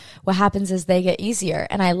conversations, what happens is they get easier.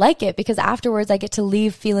 And I like it because afterwards I get to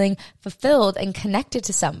leave feeling fulfilled and connected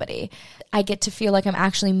to somebody. I get to feel like I'm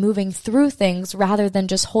actually moving through things rather than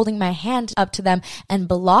just holding my hand up to them and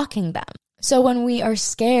blocking them. So when we are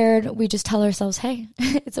scared, we just tell ourselves, hey,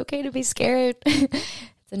 it's okay to be scared.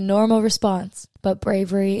 It's a normal response. But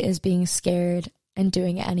bravery is being scared and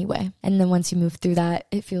doing it anyway. And then once you move through that,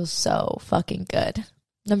 it feels so fucking good.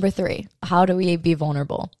 Number 3, how do we be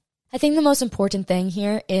vulnerable? I think the most important thing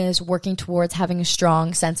here is working towards having a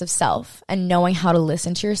strong sense of self and knowing how to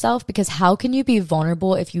listen to yourself, because how can you be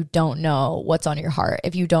vulnerable if you don't know what's on your heart,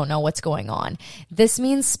 if you don't know what's going on? This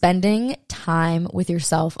means spending time with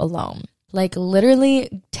yourself alone. Like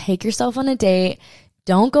literally take yourself on a date.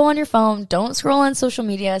 Don't go on your phone. Don't scroll on social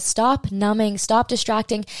media. Stop numbing, stop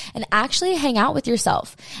distracting, and actually hang out with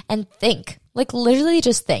yourself and think. Like literally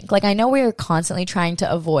just think. Like I know we are constantly trying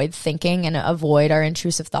to avoid thinking and avoid our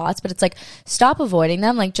intrusive thoughts, but it's like stop avoiding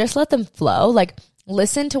them. Like just let them flow. Like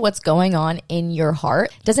listen to what's going on in your heart.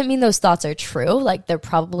 Doesn't mean those thoughts are true. Like they're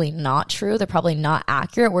probably not true. They're probably not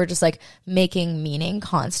accurate. We're just like making meaning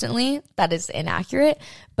constantly. That is inaccurate.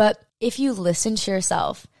 But if you listen to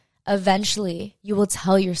yourself, eventually you will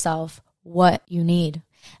tell yourself what you need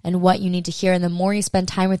and what you need to hear. And the more you spend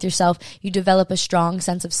time with yourself, you develop a strong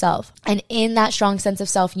sense of self. And in that strong sense of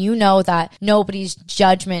self, you know that nobody's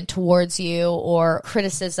judgment towards you or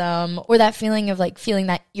criticism or that feeling of like feeling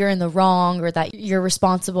that you're in the wrong or that you're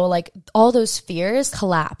responsible, like all those fears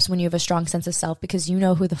collapse when you have a strong sense of self, because you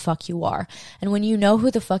know who the fuck you are. And when you know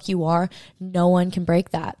who the fuck you are, no one can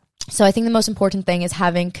break that. So I think the most important thing is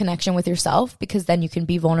having connection with yourself, because then you can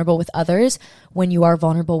be vulnerable with others when you are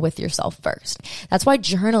vulnerable with yourself first. That's why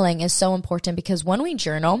journaling is so important, because when we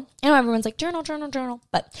journal, I know everyone's like journal,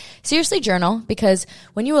 but seriously journal, because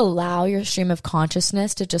when you allow your stream of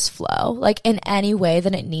consciousness to just flow, like in any way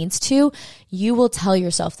that it needs to, you will tell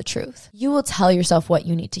yourself the truth. You will tell yourself what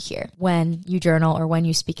you need to hear when you journal or when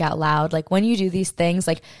you speak out loud. Like when you do these things,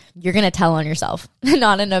 like you're going to tell on yourself,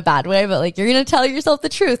 not in a bad way, but like you're going to tell yourself the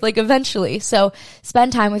truth, like eventually. So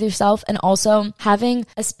spend time with yourself, and also having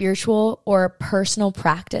a spiritual or personal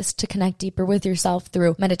practice to connect deeper with yourself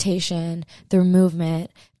through meditation, through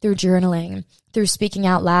movement, through journaling, through speaking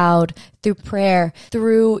out loud, through prayer,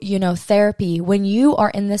 through, therapy. When you are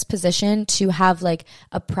in this position to have like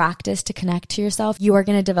a practice to connect to yourself, you are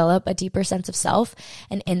going to develop a deeper sense of self.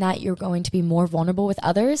 And in that, you're going to be more vulnerable with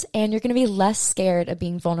others, and you're going to be less scared of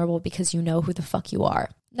being vulnerable because you know who the fuck you are.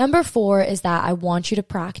 Number 4 is that I want you to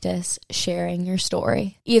practice sharing your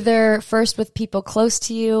story, either first with people close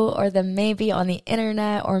to you, or then maybe on the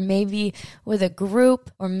internet, or maybe with a group,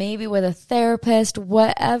 or maybe with a therapist,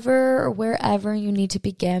 whatever or wherever you need to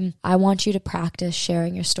begin. I want you to practice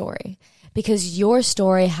sharing your story, because your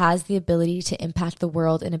story has the ability to impact the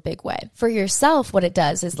world in a big way. For yourself, what it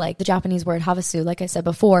does is like the Japanese word havasu, like I said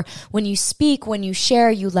before, when you speak, when you share,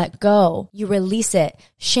 you let go, you release it.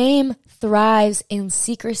 Shame thrives in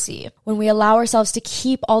secrecy. When we allow ourselves to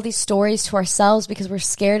keep all these stories to ourselves because we're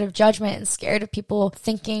scared of judgment and scared of people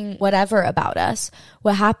thinking whatever about us,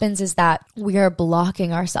 what happens is that we are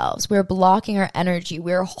blocking ourselves. We're blocking our energy.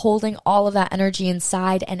 We're holding all of that energy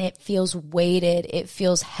inside, and it feels weighted. It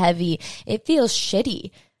feels heavy. It feels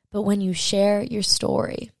shitty. But when you share your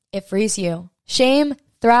story, it frees you. Shame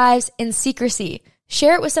thrives in secrecy.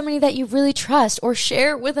 Share it with somebody that you really trust, or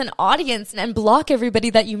share it with an audience and block everybody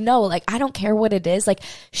that you know. Like, I don't care what it is. Like,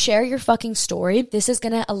 share your fucking story. This is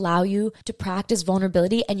going to allow you to practice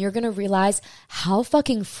vulnerability, and you're going to realize how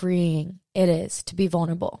fucking freeing it is to be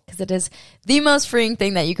vulnerable, because it is the most freeing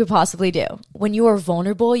thing that you could possibly do. When you are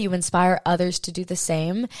vulnerable, you inspire others to do the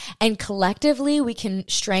same, and collectively we can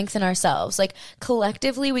strengthen ourselves. Like,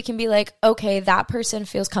 collectively we can be like, okay, that person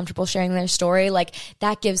feels comfortable sharing their story. Like,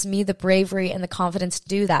 that gives me the bravery and the confidence to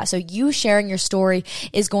do that. So you sharing your story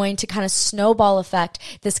is going to kind of snowball effect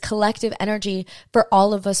this collective energy for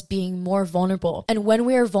all of us being more vulnerable. And when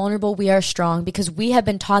we are vulnerable, we are strong, because we have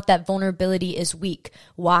been taught that vulnerability is weak.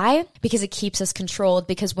 Why? Because it keeps us controlled.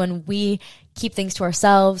 Because when we keep things to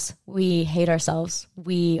ourselves, we hate ourselves.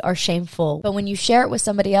 We are shameful. But when you share it with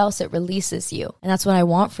somebody else, it releases you. And that's what I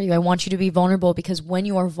want for you. I want you to be vulnerable, because when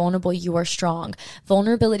you are vulnerable, you are strong.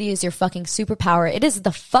 Vulnerability is your fucking superpower. It is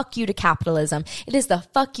the fuck you to capitalism. It is the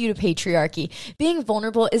fuck you to patriarchy. Being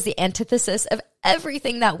vulnerable is the antithesis of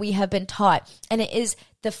everything that we have been taught. And it is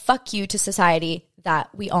the fuck you to society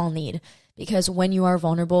that we all need. Because when you are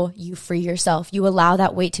vulnerable, you free yourself. You allow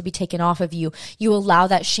that weight to be taken off of you. You allow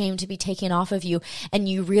that shame to be taken off of you. And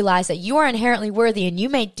you realize that you are inherently worthy, and you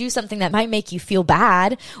may do something that might make you feel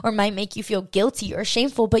bad or might make you feel guilty or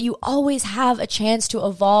shameful, but you always have a chance to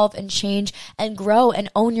evolve and change and grow and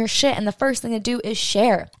own your shit. And the first thing to do is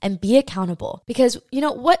share and be accountable. Because you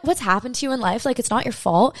know what's happened to you in life, like, it's not your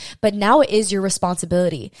fault, but now it is your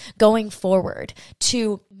responsibility going forward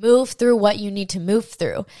to move through what you need to move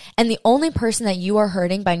through. And the only person that you are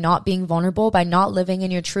hurting by not being vulnerable, by not living in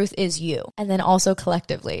your truth, is you. And then also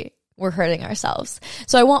collectively, we're hurting ourselves.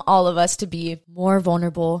 So I want all of us to be more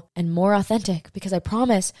vulnerable and more authentic, because I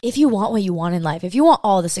promise, if you want what you want in life, if you want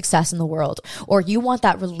all the success in the world, or you want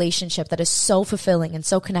that relationship that is so fulfilling and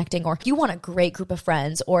so connecting, or you want a great group of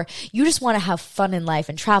friends, or you just want to have fun in life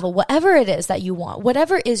and travel, whatever it is that you want,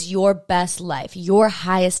 whatever is your best life, your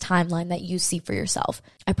highest timeline that you see for yourself,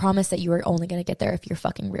 I promise that you are only going to get there if you're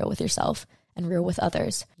fucking real with yourself and real with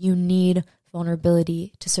others. You need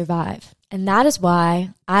vulnerability to survive. And that is why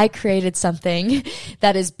I created something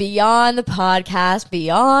that is beyond the podcast,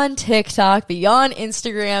 beyond TikTok, beyond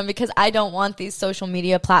Instagram, because I don't want these social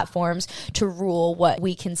media platforms to rule what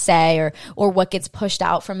we can say or what gets pushed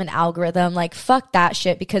out from an algorithm. Like, fuck that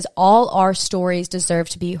shit, because all our stories deserve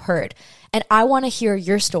to be heard. And I want to hear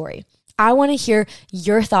your story. I want to hear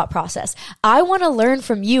your thought process. I want to learn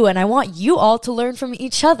from you, and I want you all to learn from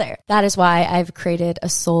each other. That is why I've created a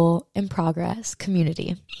Soul in Progress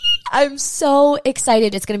community. I'm so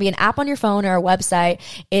excited. It's going to be an app on your phone or a website.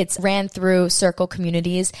 It's ran through Circle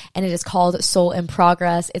Communities, and it is called Soul in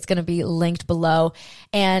Progress. It's going to be linked below.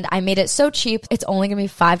 And I made it so cheap. It's only going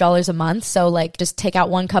to be $5 a month. So like, just take out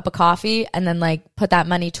 1 cup of coffee and then like put that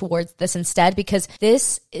money towards this instead, because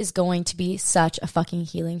this is going to be such a fucking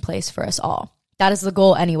healing place for us all. That is the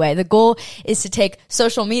goal anyway. The goal is to take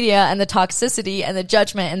social media and the toxicity and the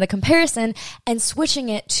judgment and the comparison and switching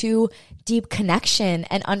it to deep connection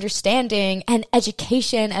and understanding and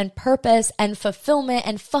education and purpose and fulfillment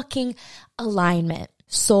and fucking alignment.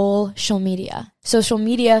 Social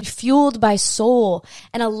media fueled by soul,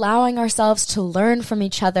 and allowing ourselves to learn from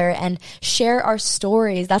each other and share our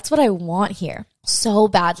stories. That's what I want here so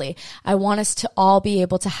badly. I want us to all be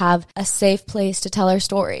able to have a safe place to tell our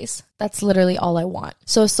stories. That's literally all I want.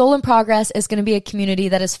 So Soul in Progress is going to be a community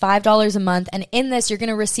that is $5 a month. And in this, you're going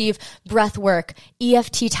to receive breath work,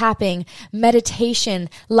 EFT tapping, meditation,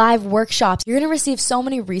 live workshops. You're going to receive so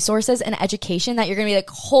many resources and education that you're going to be like,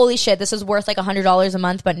 holy shit, this is worth like $100 a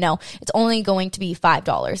month. But no, it's only going to be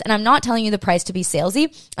 $5. And I'm not telling you the price to be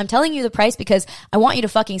salesy. I'm telling you the price because I want you to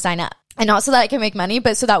fucking sign up. And not so that I can make money,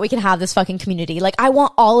 but so that we can have this fucking community. Like, I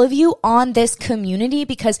want all of you on this community,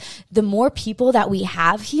 because the more people that we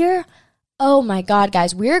have here, oh my God,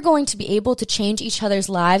 guys, we're going to be able to change each other's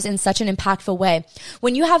lives in such an impactful way.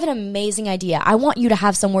 When you have an amazing idea, I want you to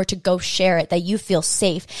have somewhere to go share it, that you feel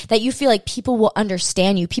safe, that you feel like people will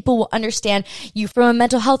understand you. People will understand you from a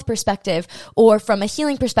mental health perspective, or from a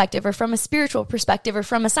healing perspective, or from a spiritual perspective, or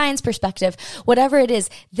from a science perspective. Whatever it is,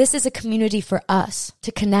 this is a community for us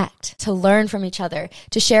to connect, to learn from each other,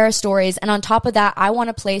 to share our stories. And on top of that, I want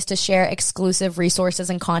a place to share exclusive resources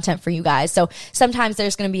and content for you guys. So sometimes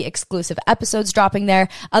there's going to be exclusive episodes dropping there.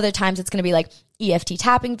 Other times it's going to be like EFT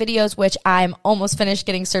tapping videos, which I'm almost finished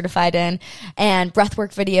getting certified in, and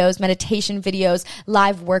breathwork videos, meditation videos,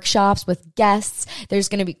 live workshops with guests. There's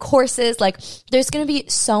going to be courses. Like, there's going to be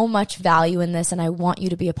so much value in this, and I want you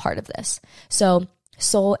to be a part of this. So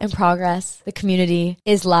Soul in Progress, the community,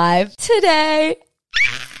 is live today.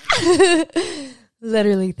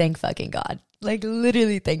 Literally, thank fucking God. Like,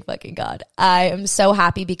 literally, thank fucking God. I am so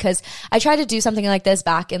happy because I tried to do something like this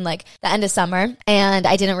back in like the end of summer and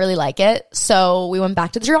I didn't really like it. So we went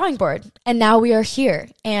back to the drawing board and now we are here.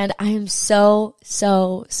 And I am so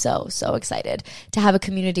excited to have a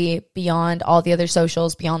community beyond all the other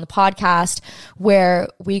socials, beyond the podcast, where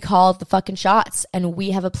we call the fucking shots and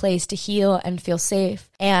we have a place to heal and feel safe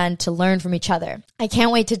and to learn from each other. I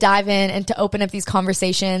can't wait to dive in and to open up these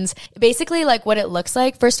conversations. Basically, like what it looks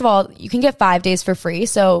like. First of all, you can get 5 days for free.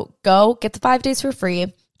 So go get the 5 days for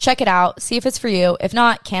free. Check it out. See if it's for you. If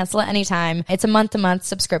not, cancel it anytime. It's a month-to-month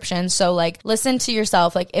subscription. So like, listen to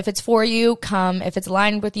yourself. Like, if it's for you, come. If it's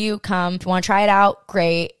aligned with you, come. If you want to try it out,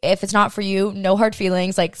 great. If it's not for you, no hard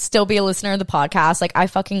feelings. Like, still be a listener of the podcast. Like, I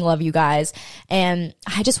fucking love you guys. And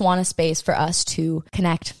I just want a space for us to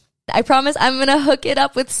connect. I promise I'm going to hook it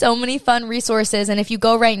up with so many fun resources. And if you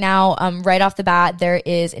go right now, right off the bat, there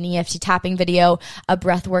is an EFT tapping video, a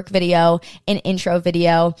breathwork video, an intro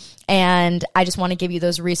video. And I just want to give you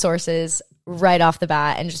those resources right off the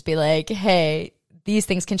bat and just be like, hey, these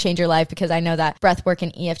things can change your life, because I know that breathwork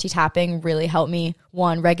and EFT tapping really helped me,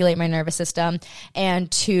 1, regulate my nervous system, and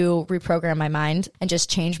 2, reprogram my mind and just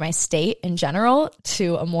change my state in general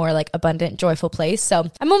to a more like abundant, joyful place. So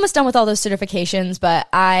I'm almost done with all those certifications, but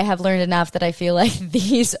I have learned enough that I feel like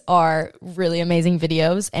these are really amazing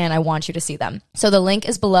videos and I want you to see them. So the link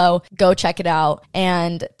is below. Go check it out.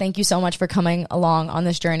 And thank you so much for coming along on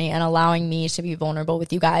this journey and allowing me to be vulnerable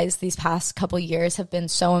with you guys. These past couple years have been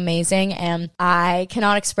so amazing, and I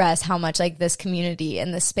cannot express how much like this community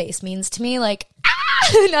and this space means to me. Like,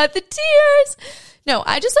 not the tears. No,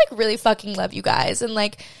 I just like really fucking love you guys. And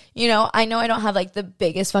like, you know I don't have like the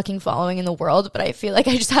biggest fucking following in the world, but I feel like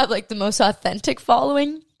I just have like the most authentic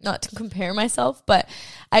following. Not to compare myself, but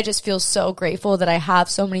I just feel so grateful that I have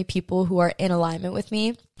so many people who are in alignment with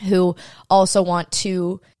me, who also want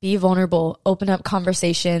to be vulnerable, open up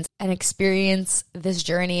conversations, and experience this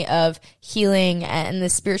journey of healing and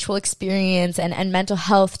this spiritual experience and mental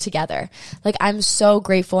health together. Like, I'm so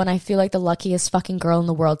grateful, and I feel like the luckiest fucking girl in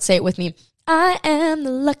the world. Say it with me. I am the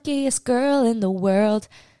luckiest girl in the world.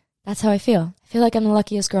 That's how I feel. I feel like I'm the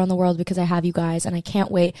luckiest girl in the world because I have you guys, and I can't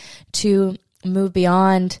wait to move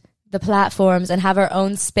beyond the platforms and have our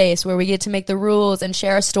own space where we get to make the rules and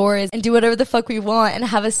share our stories and do whatever the fuck we want and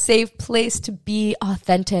have a safe place to be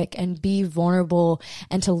authentic and be vulnerable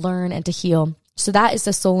and to learn and to heal. So that is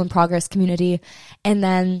the Soul in Progress community. And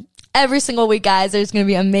then every single week, guys, there's going to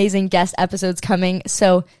be amazing guest episodes coming.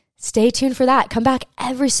 So stay tuned for that. Come back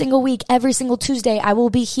every single week, every single Tuesday. I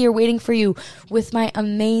will be here waiting for you with my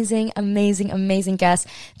amazing guests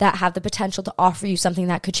that have the potential to offer you something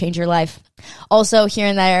that could change your life. Also, here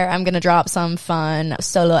and there, I'm going to drop some fun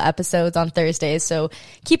solo episodes on Thursdays. So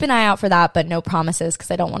keep an eye out for that, but no promises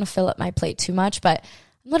because I don't want to fill up my plate too much. But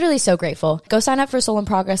I'm literally so grateful. Go sign up for Soul in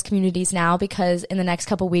Progress communities now, because in the next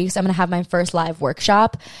couple weeks, I'm going to have my first live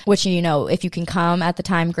workshop, which, if you can come at the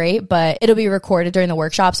time, great, but it'll be recorded during the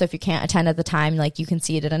workshop. So if you can't attend at the time, like, you can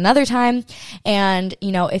see it at another time. And,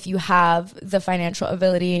 if you have the financial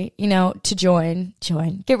ability, to join,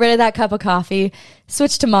 get rid of that cup of coffee,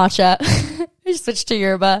 switch to matcha, switch to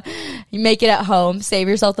yerba, you make it at home, save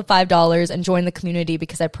yourself the $5 and join the community,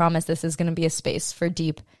 because I promise this is going to be a space for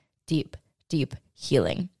deep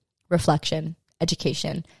healing, reflection,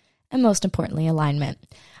 education, and most importantly, alignment.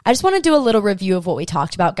 I just want to do a little review of what we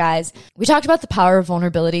talked about, guys. We talked about the power of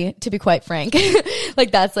vulnerability, to be quite frank.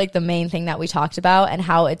 Like, that's like the main thing that we talked about, and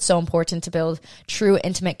how it's so important to build true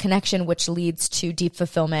intimate connection, which leads to deep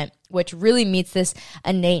fulfillment, which really meets this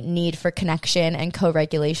innate need for connection and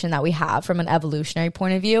co-regulation that we have from an evolutionary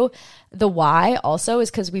point of view. The why also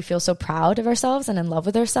is because we feel so proud of ourselves and in love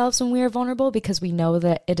with ourselves when we are vulnerable, because we know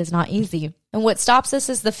that it is not easy. And what stops us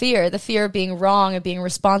is the fear of being wrong, of being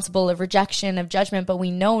responsible, of rejection, of judgment. But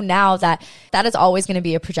we know now that that is always going to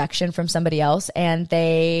be a projection from somebody else, and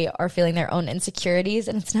they are feeling their own insecurities,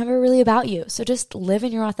 and it's never really about you. So just live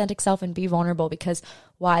in your authentic self and be vulnerable, because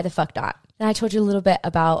why the fuck not? And I told you a little bit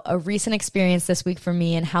about a recent experience this week for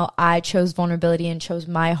me and how I chose vulnerability and chose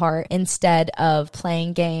my heart instead of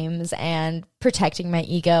playing games and protecting my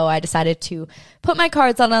ego. I decided to put my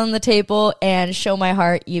cards on the table and show my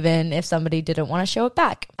heart, even if somebody didn't want to show it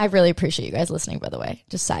back. I really appreciate you guys listening, by the way.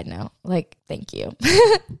 Just side note, like, thank you.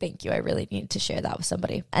 Thank you. I really needed to share that with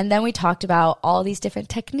somebody. And then we talked about all these different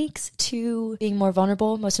techniques to being more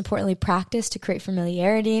vulnerable, most importantly, practice to create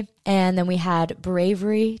familiarity. And then we had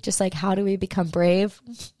bravery, just like, how do we become brave?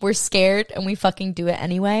 We're scared and we fucking do it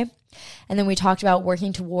anyway. And then we talked about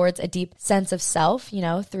working towards a deep sense of self, you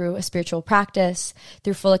know, through a spiritual practice,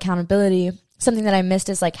 through full accountability. Something that I missed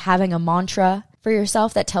is like having a mantra for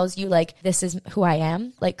yourself that tells you like, this is who I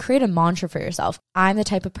am. Like, create a mantra for yourself. I'm the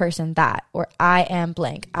type of person that, or I am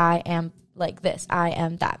blank. I am like this. I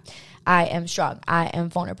am that. I am strong. I am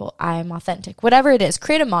vulnerable. I am authentic. Whatever it is,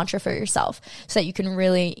 create a mantra for yourself so that you can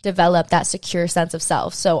really develop that secure sense of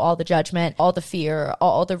self. So all the judgment, all the fear,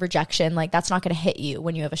 all the rejection, like, that's not going to hit you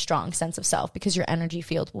when you have a strong sense of self, because your energy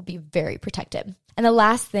field will be very protected. And the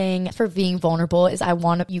last thing for being vulnerable is I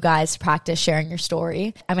want you guys to practice sharing your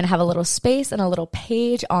story. I'm going to have a little space and a little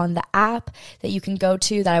page on the app that you can go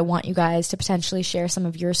to that I want you guys to potentially share some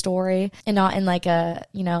of your story, and not in like a,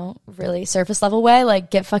 you know, really surface level way. Like,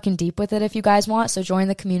 get fucking deep with it if you guys want. So join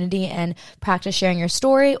the community and practice sharing your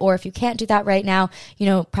story. Or if you can't do that right now, you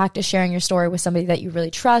know, practice sharing your story with somebody that you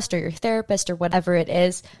really trust, or your therapist, or whatever it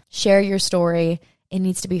is. Share your story. It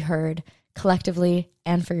needs to be heard collectively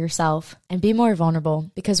and for yourself, and be more vulnerable,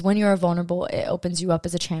 because when you're vulnerable, it opens you up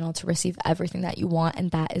as a channel to receive everything that you want, and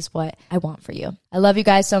that is what I want for you. I love you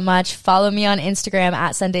guys so much. Follow me on Instagram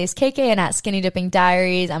at SundaysKK and at Skinny Dipping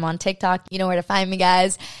Diaries. I'm on TikTok. You know where to find me,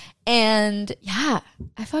 guys. And yeah,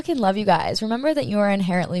 I fucking love you guys. Remember that you are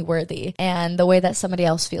inherently worthy, and the way that somebody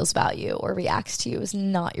else feels about you or reacts to you is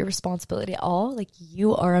not your responsibility at all. Like,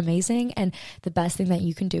 you are amazing, and the best thing that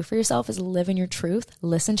you can do for yourself is live in your truth,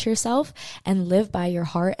 listen to yourself, and live by your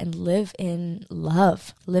heart, and live in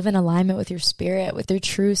love. Live in alignment with your spirit, with your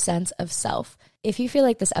true sense of self. If you feel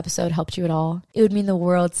like this episode helped you at all, it would mean the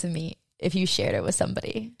world to me if you shared it with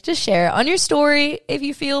somebody. Just share it on your story if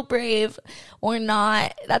you feel brave, or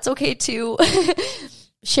not. That's okay too.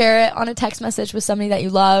 Share it on a text message with somebody that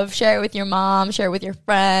you love. Share it with your mom. Share it with your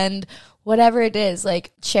friend. Whatever it is,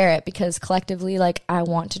 like, share it, because collectively, like, I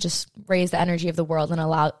want to just raise the energy of the world and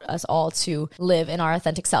allow us all to live in our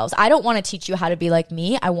authentic selves. I don't want to teach you how to be like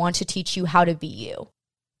me. I want to teach you how to be you.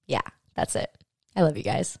 Yeah, that's it. I love you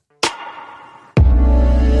guys.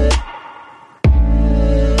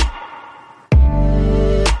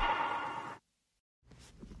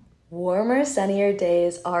 Warmer, sunnier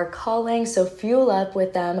days are calling, so fuel up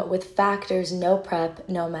with them with Factor's no prep,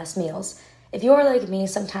 no mess meals. If you are like me,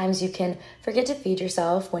 sometimes you can forget to feed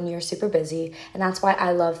yourself when you're super busy, and that's why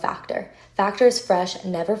I love Factor. Factor's fresh,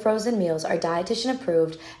 never frozen meals are dietitian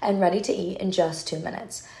approved and ready to eat in just 2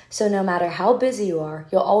 minutes. So no matter how busy you are,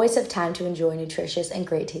 you'll always have time to enjoy nutritious and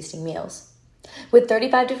great tasting meals. With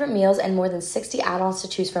 35 different meals and more than 60 add-ons to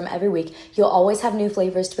choose from every week, you'll always have new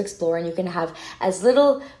flavors to explore, and you can have as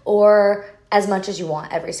little or as much as you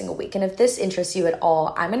want every single week. And if this interests you at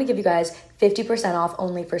all, I'm going to give you guys 50% off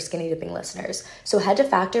only for Skinny Dipping listeners. So head to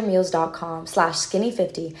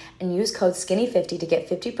factormeals.com/skinny50 and use code skinny50 to get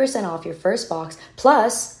 50% off your first box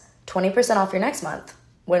plus 20% off your next month.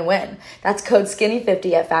 Win-win. That's code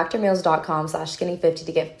skinny50 at factormeals.com/skinny50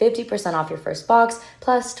 to get 50% off your first box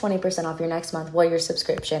plus 20% off your next month while your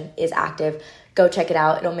subscription is active. Go check it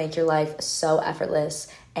out. It'll make your life so effortless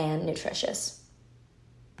and nutritious.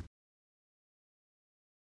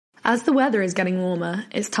 As the weather is getting warmer,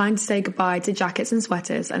 it's time to say goodbye to jackets and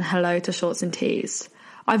sweaters and hello to shorts and tees.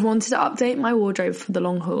 I've wanted to update my wardrobe for the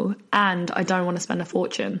long haul, and I don't want to spend a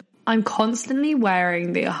fortune. I'm constantly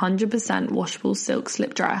wearing the 100% washable silk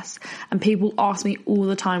slip dress, and people ask me all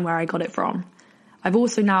the time where I got it from. I've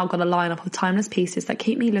also now got a lineup of timeless pieces that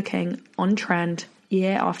keep me looking on trend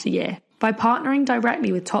year after year. By partnering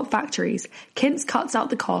directly with top factories, Quince cuts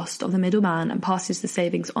out the cost of the middleman and passes the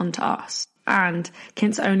savings on to us. And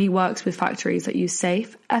Quince only works with factories that use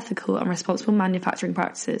safe, ethical and responsible manufacturing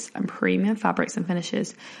practices and premium fabrics and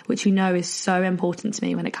finishes, which you know is so important to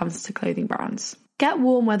me when it comes to clothing brands. Get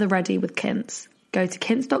warm weather ready with Quince. Go to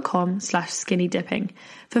quince.com/skinnydipping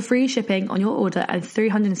for free shipping on your order and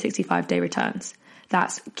 365-day returns.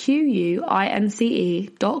 That's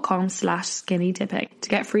quince.com/skinny-dipping to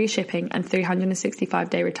get free shipping and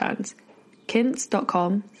 365-day returns.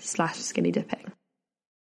 Quince.com/skinny-dipping.